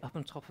stick it up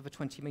on top of a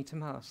 20-meter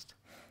mast.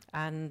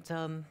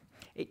 And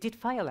it did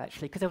fail,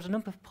 actually, because there was a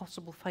number of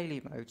possible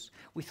failure modes.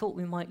 We thought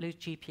we might lose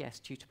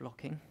GPS due to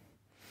blocking.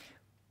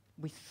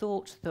 We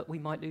thought that we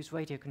might lose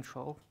radio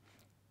control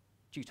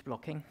due to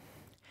blocking.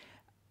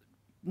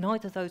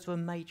 neither of those were a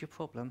major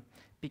problem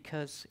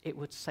because it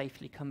would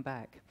safely come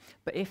back.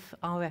 But if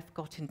RF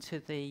got into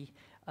the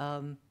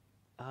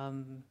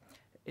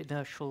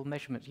inertial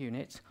measurement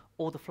unit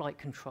or the flight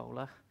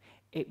controller,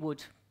 it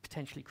would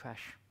potentially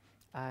crash.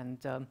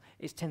 And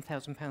it's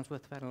 £10,000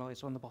 worth of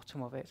analyzer on the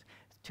bottom of it,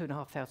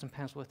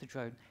 £2,500 worth of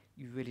drone.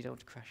 You really don't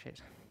want to crash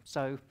it.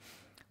 So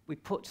we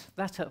put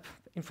that up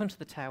in front of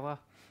the tower,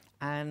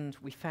 and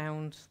we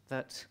found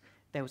that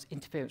there was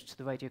interference to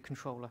the radio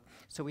controller.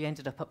 So we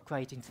ended up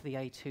upgrading to the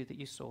A2 that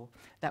you saw.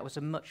 That was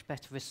a much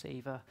better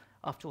receiver.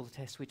 After all the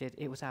tests we did,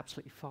 it was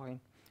absolutely fine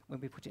when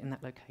we put it in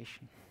that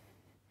location.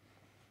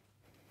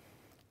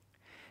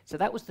 So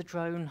that was the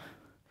drone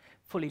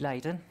fully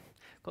laden.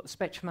 Got the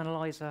spectrum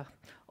analyzer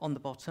on the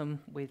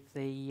bottom with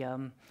the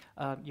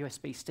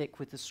USB stick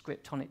with the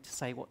script on it to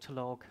say what to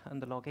log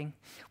and the logging.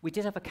 We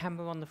did have a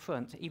camera on the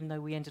front, even though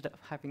we ended up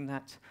having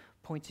that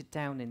pointed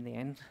down in the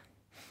end.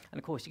 And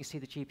of course, you can see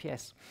the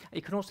GPS.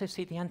 You can also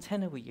see the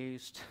antenna we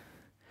used,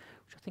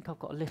 which I think I've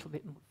got a little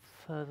bit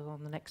further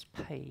on the next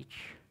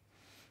page.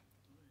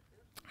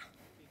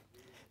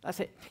 That's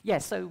it. Yeah,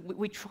 so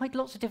we tried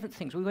lots of different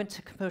things. We went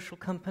to a commercial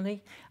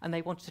company, and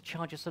they wanted to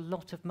charge us a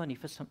lot of money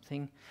for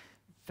something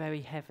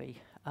very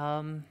heavy.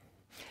 And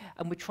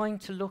we're trying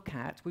to look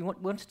at, we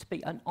wanted to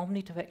be an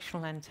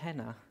omnidirectional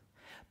antenna,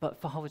 but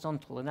for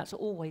horizontal, and that's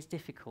always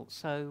difficult.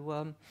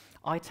 So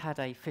I'd had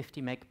a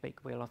 50 meg big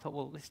wheel. I thought,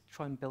 well, let's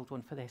try and build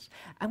one for this.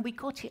 And we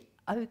got it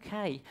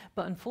okay,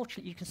 but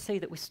unfortunately, you can see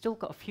that we've still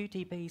got a few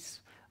dBs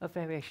of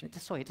variation.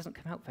 Sorry, it doesn't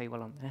come out very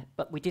well on there,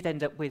 but we did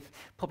end up with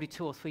probably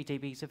 2 or 3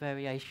 dBs of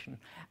variation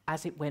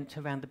as it went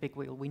around the big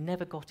wheel. We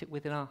never got it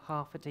within our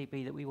half a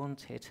dB that we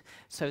wanted,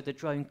 so the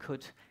drone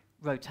could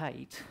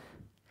rotate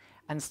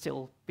and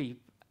still be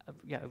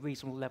a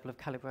reasonable level of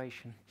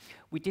calibration.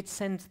 We did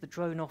send the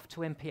drone off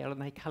to MPL, and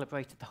they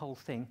calibrated the whole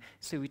thing,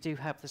 so we do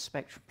have the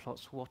spectrum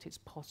plots for what it's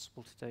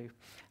possible to do.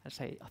 And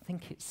say, I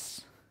think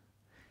it's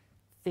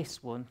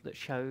this one that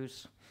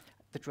shows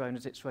the drone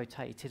as it's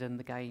rotated and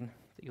the gain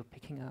that you're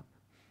picking up.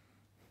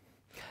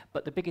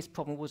 But the biggest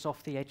problem was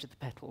off the edge of the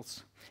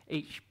petals.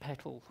 Each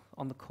petal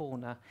on the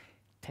corner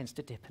tends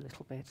to dip a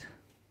little bit.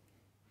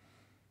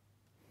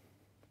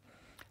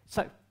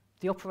 So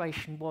the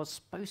operation was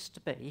supposed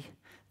to be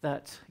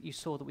that you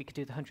saw that we could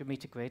do the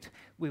 100-meter grid.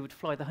 We would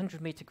fly the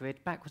 100-meter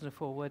grid backwards and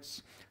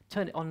forwards,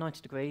 turn it on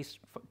 90 degrees,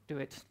 do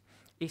it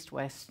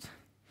east-west,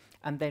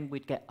 and then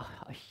we'd get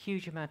a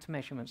huge amount of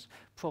measurements,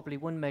 probably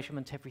 1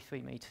 measurement every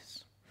 3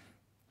 meters.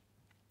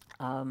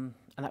 And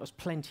that was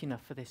plenty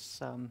enough for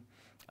this,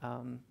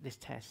 this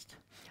test.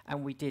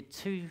 And we did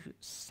 2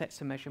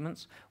 sets of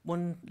measurements,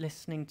 one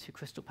listening to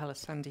Crystal Palace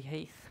Sandy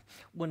Heath,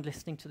 one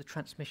listening to the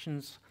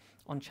transmissions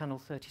on channel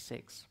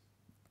 36.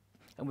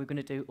 And we're going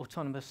to do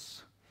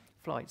autonomous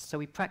flights. So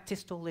we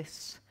practiced all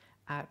this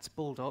at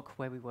Bulldog,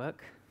 where we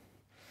work,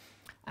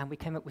 and we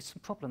came up with some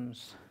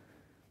problems.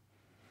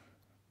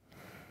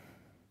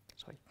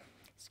 Sorry,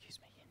 excuse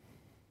me.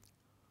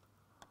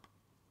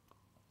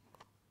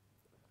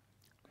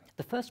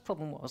 The first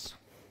problem was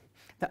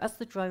that as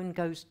the drone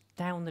goes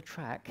down the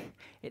track,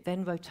 it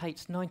then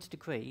rotates 90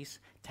 degrees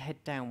to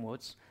head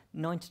downwards,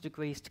 90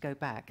 degrees to go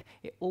back.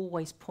 It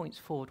always points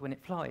forward when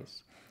it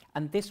flies.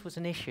 And this was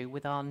an issue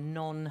with our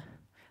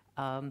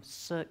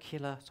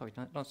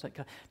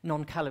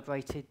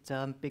non-calibrated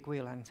big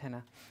wheel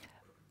antenna.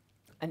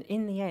 And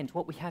in the end,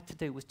 what we had to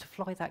do was to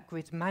fly that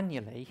grid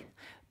manually,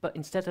 but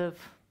instead of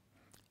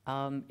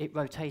it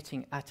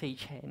rotating at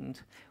each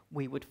end,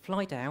 we would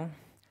fly down,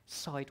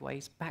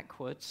 sideways,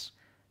 backwards,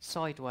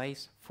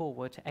 sideways,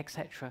 forward,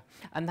 etc.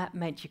 And that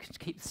meant you could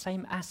keep the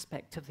same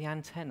aspect of the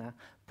antenna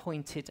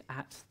pointed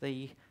at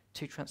the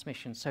 2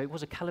 transmissions. So it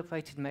was a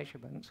calibrated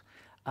measurement,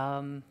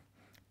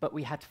 but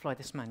we had to fly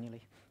this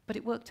manually. But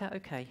it worked out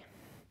okay.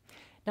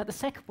 Now, the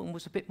second one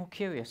was a bit more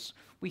curious.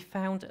 We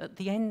found at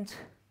the end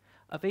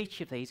of each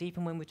of these,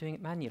 even when we're doing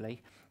it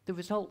manually, the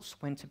results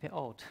went a bit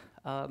odd.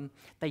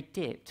 They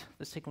dipped,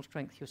 the signal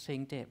strength you're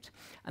seeing dipped.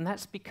 And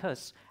that's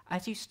because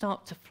as you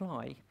start to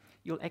fly,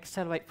 you'll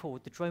accelerate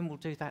forward. The drone will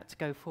do that to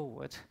go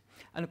forward.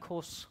 And of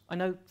course, I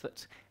know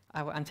that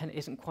our antenna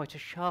isn't quite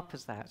as sharp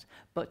as that,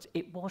 but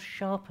it was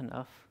sharp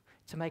enough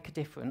to make a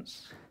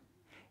difference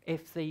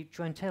if the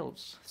drone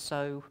tilts.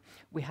 So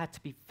we had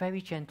to be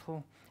very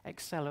gentle,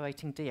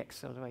 accelerating,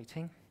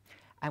 deaccelerating,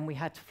 and we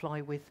had to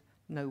fly with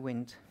no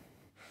wind.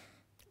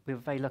 We were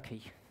very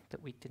lucky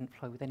that we didn't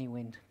fly with any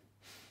wind.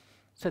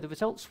 So the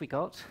results we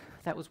got,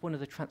 that was one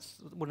of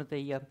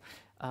the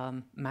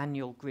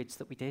manual grids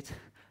that we did,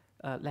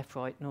 left,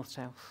 right, north,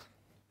 south.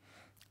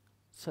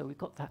 So we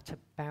got that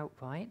about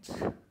right.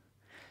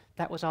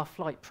 That was our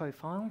flight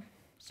profile.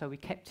 So we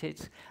kept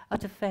it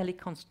at a fairly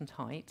constant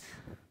height.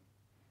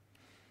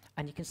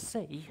 And you can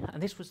see,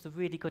 and this was the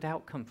really good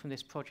outcome from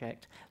this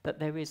project, that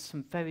there is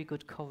some very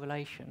good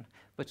correlation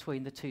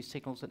between the 2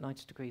 signals at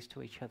 90 degrees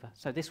to each other.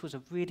 So this was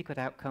a really good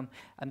outcome,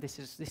 and this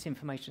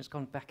information has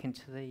gone back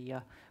into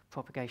the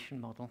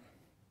propagation model.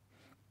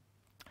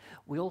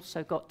 We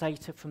also got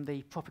data from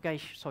the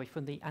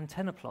from the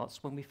antenna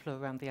plots when we flew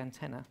around the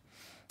antenna.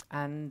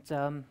 And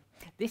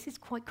this is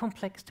quite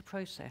complex to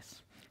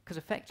process, because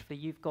effectively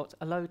you've got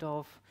a load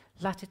of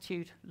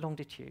latitude,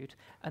 longitude,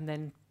 and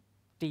then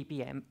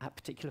dBm at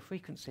particular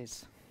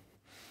frequencies.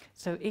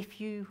 So if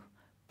you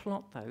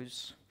plot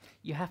those,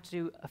 you have to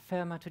do a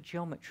fair amount of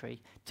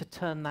geometry to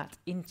turn that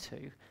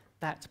into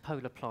that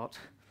polar plot.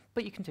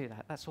 But you can do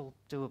that. That's all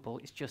doable.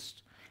 It's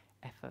just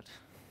effort.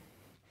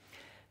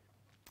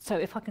 So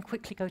if I can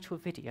quickly go to a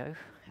video.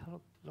 How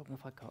long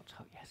have I got?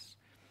 Oh, yes.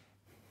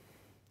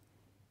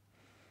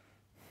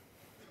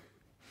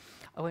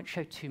 I won't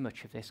show too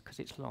much of this because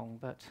it's long,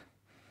 but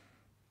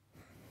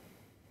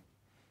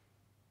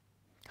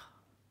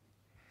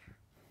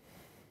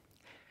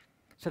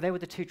so there were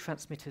the two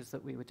transmitters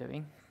that we were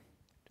doing,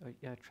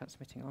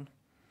 transmitting on.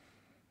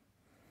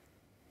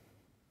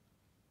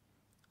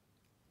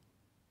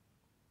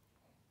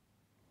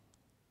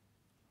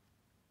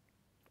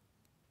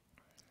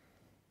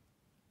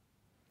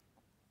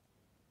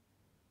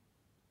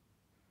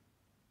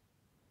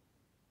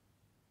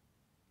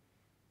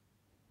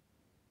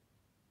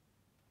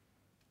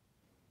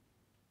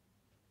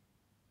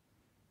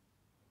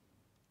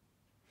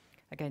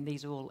 Again,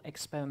 these are all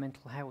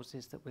experimental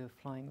houses that we were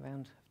flying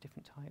around of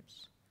different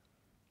types.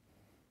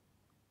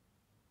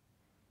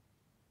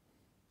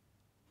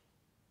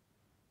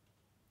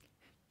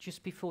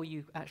 Just before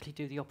you actually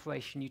do the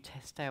operation, you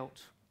test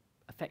out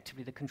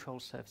effectively the control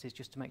surfaces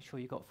just to make sure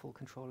you've got full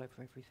control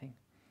over everything.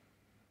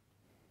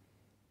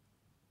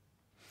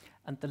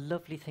 And the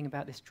lovely thing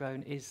about this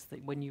drone is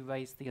that when you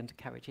raise the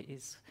undercarriage, it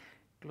is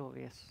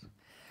glorious.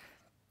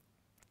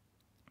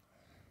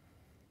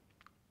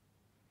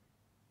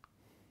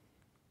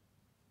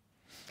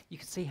 You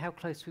can see how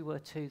close we were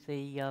to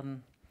the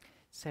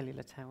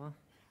cellular tower.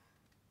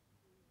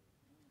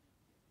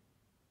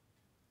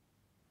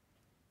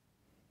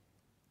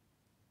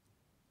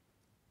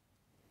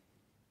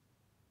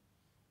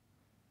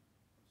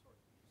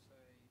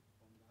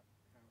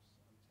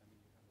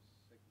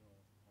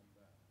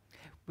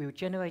 We were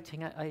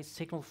generating a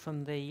signal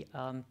from the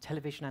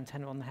television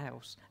antenna on the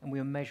house, and we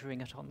were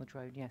measuring it on the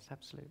drone. Yes,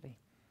 absolutely.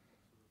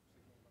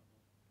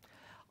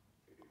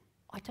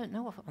 I don't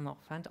know on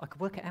offhand. I could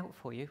work it out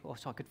for you, or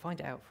so I could find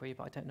it out for you,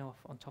 but I don't know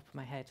off on top of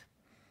my head.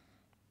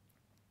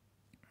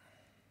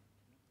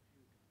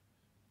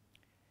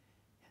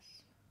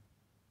 Yes.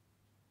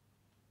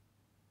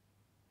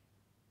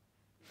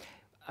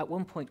 At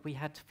one point, we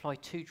had to fly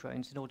 2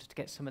 drones in order to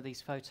get some of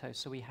these photos.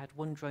 So we had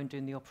one drone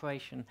doing the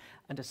operation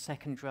and a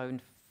second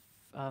drone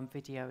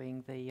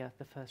videoing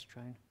the first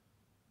drone.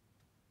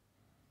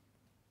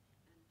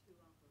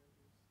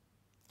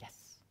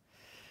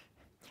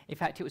 In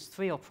fact, it was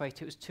 3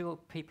 operators. It was 2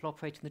 people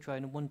operating the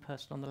drone and 1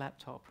 person on the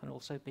laptop, and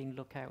also being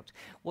lookout.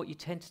 What you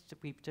tend to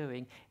be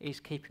doing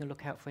is keeping a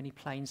lookout for any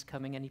planes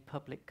coming, any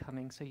public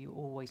coming, so you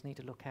always need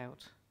a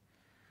lookout.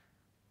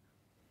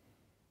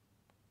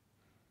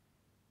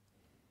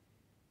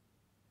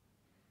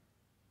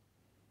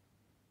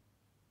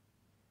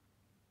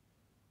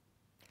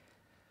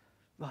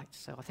 Right,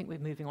 so I think we're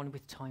moving on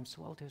with time,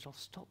 so what I'll do is I'll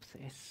stop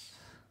this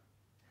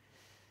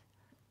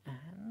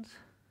and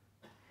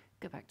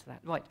go back to that.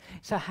 Right,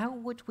 so how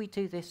would we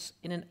do this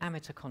in an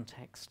amateur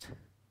context?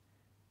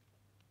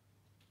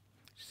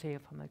 See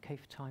if I'm okay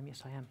for time.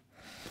 Yes, I am.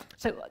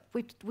 So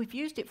we've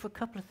used it for a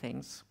couple of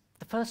things.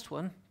 The first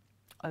one,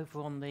 over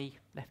on the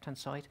left-hand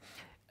side,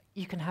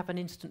 you can have an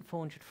instant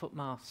 400-foot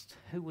mast.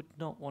 Who would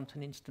not want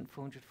an instant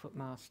 400-foot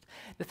mast?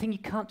 The thing you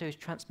can't do is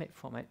transmit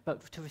from it, but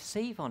to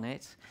receive on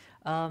it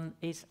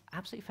is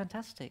absolutely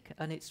fantastic,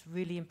 and it's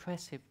really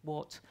impressive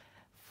what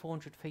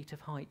 400 feet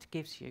of height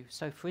gives you.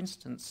 So, for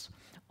instance,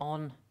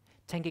 on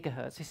 10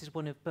 gigahertz, this is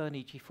one of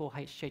Bernie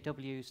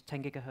G4HJW's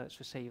 10 gigahertz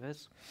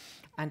receivers,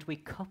 and we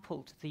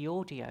coupled the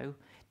audio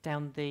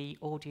down the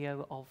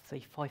audio of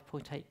the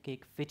 5.8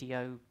 gig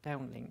video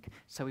downlink.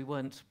 So we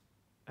weren't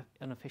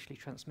unofficially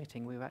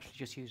transmitting, we were actually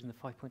just using the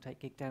 5.8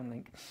 gig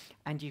downlink,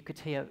 and you could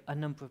hear a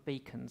number of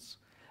beacons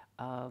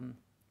on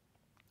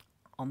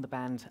the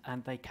band,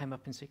 and they came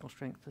up in signal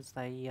strength as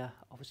they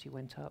obviously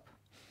went up.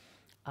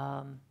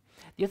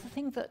 The other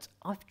thing that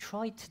I've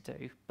tried to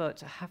do, but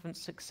haven't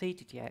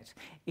succeeded yet,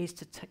 is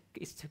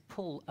to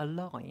pull a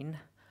line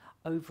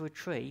over a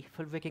tree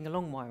for rigging a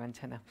long wire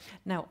antenna.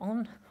 Now,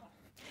 on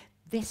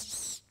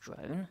this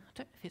drone, I don't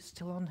know if it's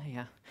still on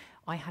here,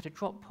 I had a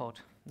drop pod.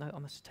 No, I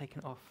must have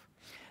taken it off.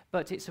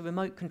 But it's a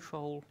remote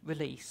control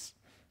release,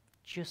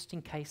 just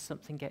in case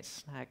something gets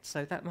snagged.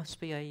 So that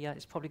must be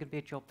it's probably going to be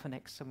a job for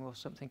next summer or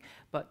something.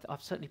 But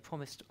I've certainly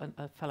promised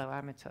a fellow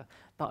amateur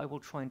that I will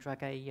try and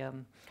drag a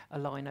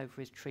line over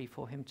his tree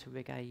for him to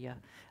rig a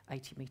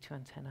 80-meter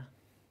antenna.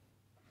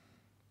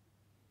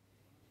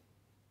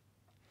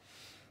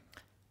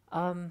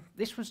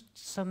 This was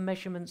some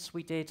measurements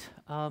we did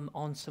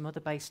on some other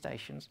base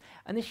stations,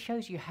 and this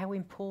shows you how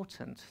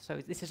important, so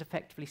this is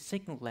effectively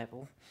signal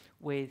level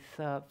with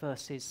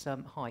versus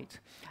height,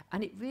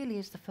 and it really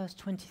is the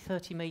first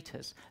 20-30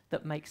 meters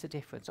that makes a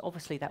difference.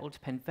 Obviously that will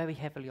depend very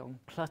heavily on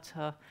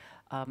clutter,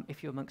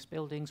 if you're amongst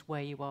buildings,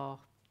 where you are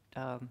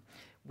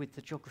with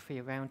the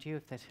geography around you,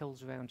 if there's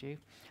hills around you,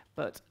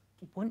 but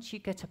once you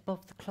get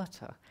above the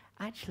clutter,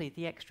 actually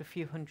the extra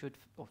few hundred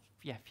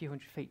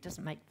feet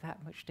doesn't make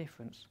that much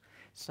difference.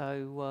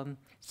 So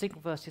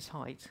signal versus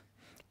height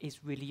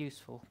is really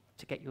useful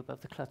to get you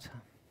above the clutter.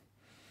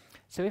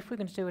 So if we're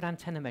going to do an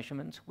antenna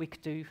measurement, we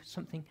could do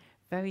something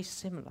very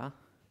similar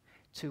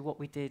to what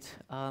we did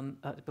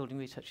at the Building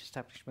Research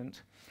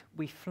Establishment.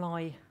 We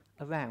fly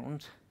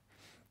around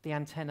the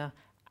antenna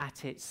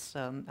at its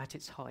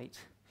height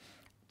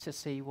to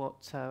see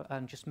what,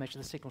 and just measure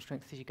the signal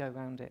strength as you go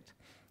around it.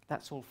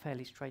 That's all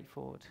fairly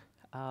straightforward.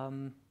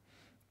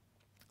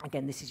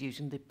 Again, this is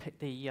using the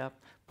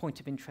point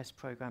of interest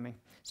programming.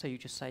 So you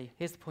just say,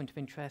 here's the point of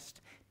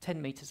interest,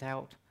 10 meters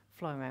out,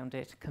 fly around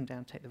it, come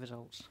down, take the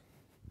results.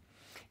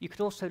 You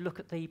could also look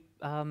at the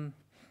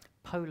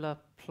polar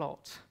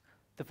plot,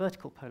 the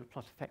vertical polar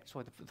plot effect,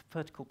 sorry, the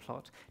vertical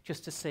plot,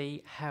 just to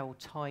see how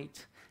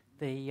tight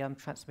the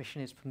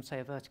transmission is from, say,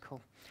 a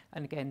vertical.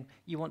 And again,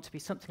 you want to be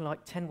something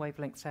like 10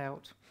 wavelengths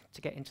out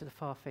to get into the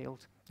far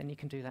field, then you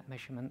can do that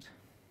measurement.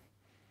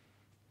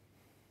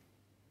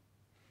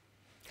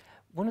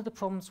 One of the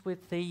problems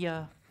with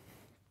the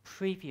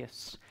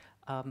previous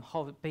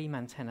Hobbit beam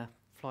antenna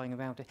flying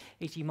around it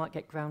is you might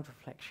get ground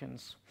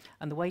reflections.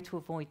 And the way to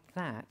avoid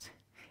that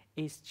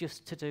is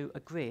just to do a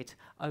grid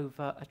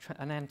over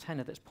an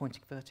antenna that's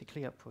pointing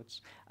vertically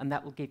upwards. And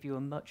that will give you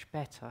a much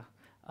better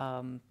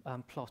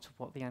plot of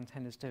what the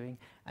antenna is doing,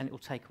 and it will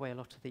take away a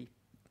lot of the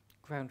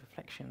ground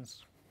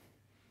reflections.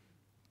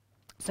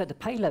 So the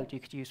payload you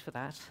could use for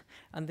that,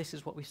 and this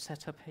is what we've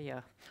set up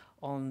here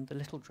on the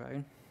little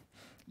drone,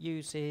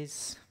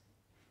 uses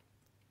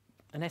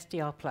an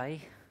SDR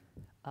play,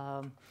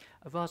 a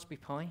Raspberry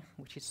Pi,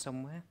 which is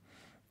somewhere.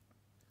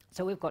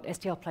 So we've got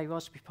SDR play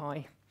Raspberry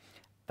Pi,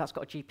 that's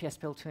got a GPS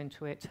built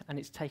into it, and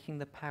it's taking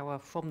the power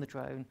from the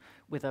drone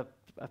with a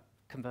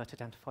converter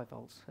down to 5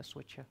 volts, a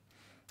switcher.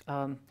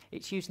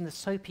 It's using the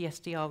SOPI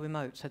SDR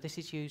remote, so this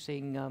is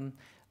using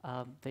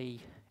the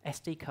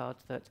SD card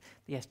that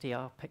the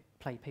SDR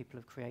play people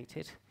have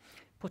created,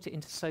 put it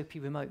into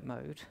SOPI remote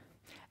mode,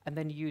 and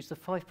then you use the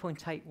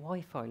 5.8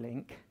 Wi-Fi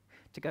link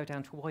to go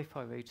down to a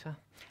Wi-Fi router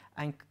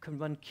and can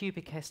run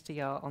cubic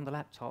SDR on the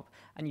laptop,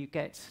 and you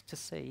get to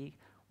see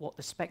what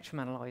the spectrum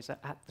analyzer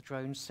at the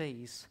drone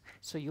sees.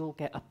 So you'll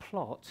get a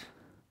plot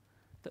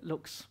that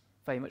looks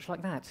very much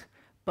like that,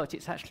 but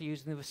it's actually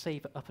using the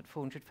receiver up at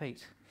 400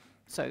 feet.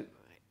 So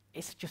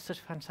it's just such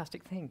a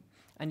fantastic thing,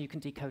 and you can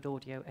decode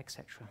audio,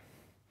 etc.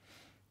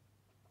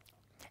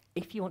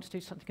 If you want to do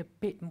something a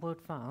bit more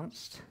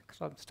advanced,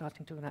 because I'm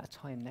starting to run out of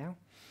time now,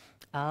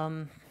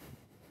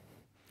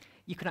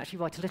 you can actually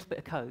write a little bit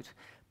of code,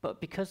 but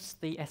because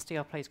the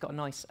SDR play's got a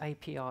nice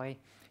API,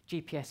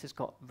 GPS has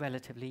got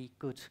relatively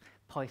good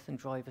Python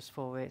drivers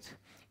for it.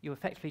 You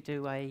effectively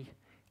do a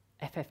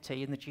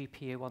FFT in the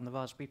GPU on the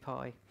Raspberry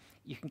Pi.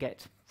 You can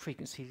get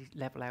frequency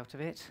level out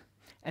of it.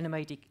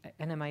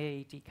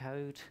 NMA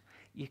decode,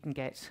 you can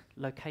get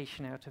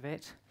location out of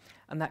it,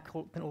 and that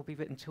can all be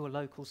written to a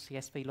local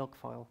CSV log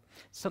file,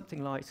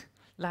 something like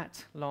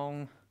lat,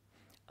 long,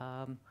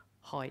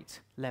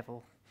 height,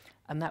 level,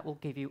 and that will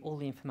give you all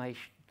the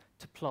information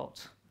to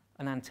plot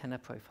an antenna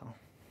profile.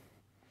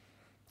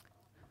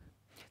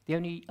 The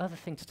only other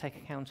thing to take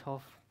account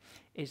of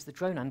is the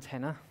drone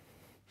antenna.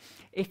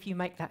 If you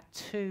make that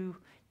too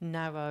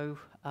narrow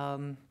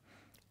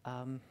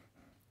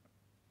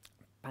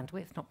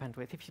bandwidth, not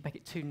bandwidth, if you make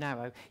it too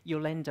narrow,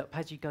 you'll end up,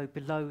 as you go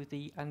below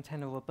the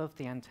antenna or above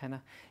the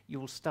antenna,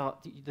 you'll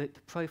start, the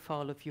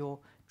profile of your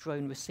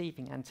drone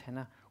receiving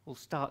antenna will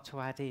start to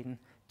add in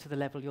to the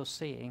level you're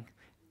seeing.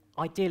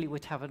 Ideally,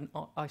 we'd have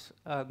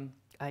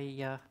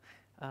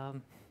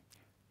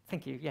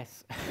thank you,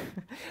 yes,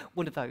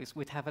 one of those.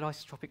 We'd have an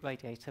isotropic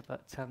radiator,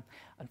 but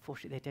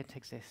unfortunately they don't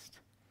exist.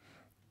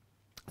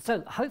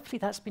 So hopefully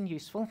that's been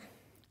useful.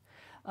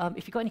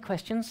 If you've got any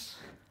questions,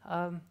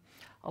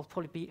 I'll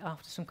probably be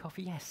after some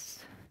coffee, yes.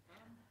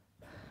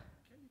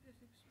 Can you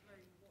just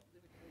explain what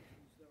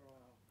limitations there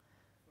are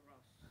for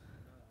us,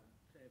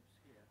 plebs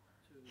here,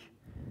 to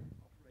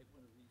operate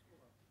one of these,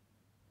 well,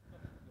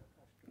 not your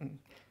posture,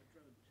 but a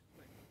drone which is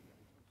basically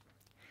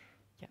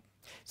Yeah.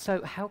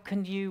 So how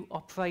can you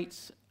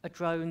operate a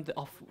drone that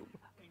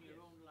in your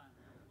own land?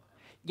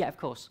 Yeah, of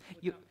course.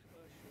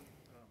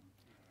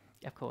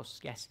 Of course,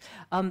 yes.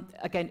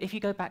 Again, if you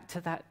go back to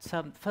that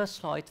first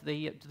slide,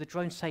 the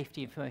drone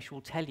safety information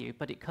will tell you,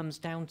 but it comes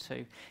down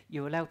to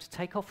you're allowed to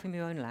take off from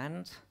your own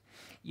land,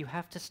 you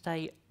have to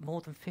stay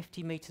more than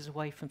 50 meters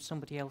away from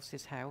somebody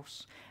else's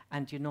house,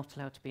 and you're not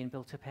allowed to be in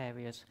built-up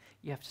areas.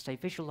 You have to stay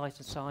visual line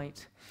of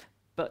sight,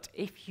 but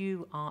if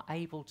you are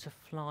able to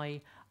fly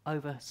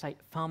over, say,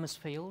 farmer's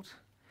field,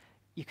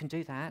 you can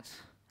do that,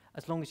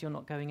 as long as you're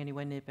not going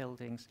anywhere near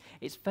buildings.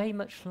 It's very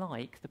much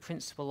like the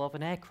principle of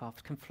an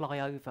aircraft can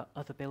fly over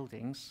other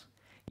buildings.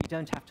 You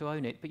don't have to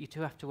own it, but you do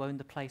have to own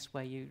the place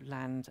where you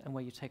land and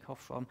where you take off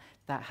from.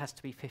 That has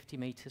to be 50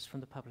 meters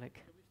from the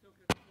public. Can we still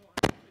go to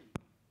 400 feet?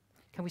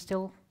 Can we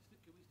still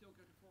Can we still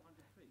go to 400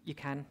 feet? You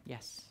can,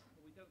 yes.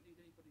 But we don't need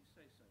anybody's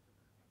say-so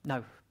for that?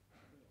 No.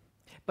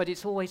 But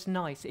it's always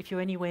nice, if you're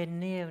anywhere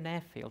near an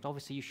airfield,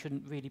 obviously you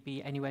shouldn't really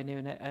be anywhere near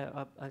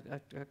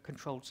a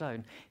controlled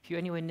zone. If you're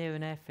anywhere near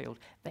an airfield,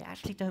 they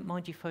actually don't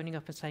mind you phoning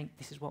up and saying,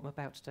 this is what I'm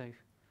about to do.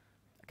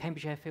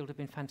 Cambridge Airfield have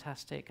been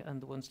fantastic,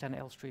 and the ones down at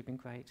Elstree have been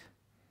great.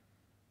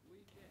 We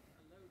get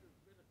a load of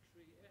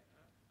military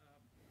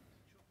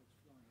choppers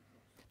flying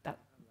across That-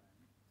 our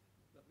land,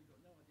 but we've got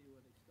no idea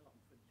where they start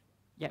and finish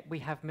from. Yeah, we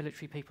have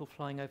military people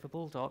flying over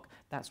Baldock.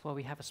 That's why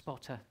we have a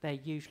spotter. They're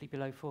usually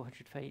below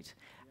 400 feet,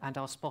 and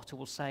our spotter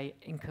will say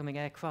incoming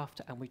aircraft,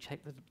 and we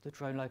check the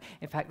drone low.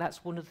 In fact,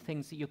 that's one of the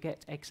things that you'll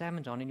get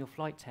examined on in your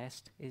flight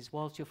test, is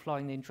whilst you're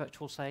flying, the instructor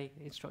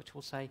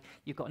will say,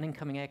 you've got an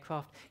incoming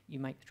aircraft, you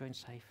make the drone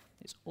safe.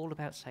 It's all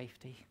about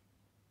safety.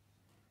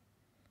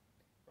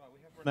 Right, we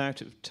have run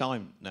out of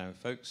time now,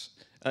 folks.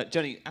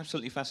 Jenny,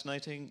 absolutely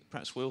fascinating.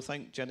 Perhaps we'll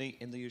thank Jenny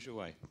in the usual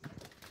way.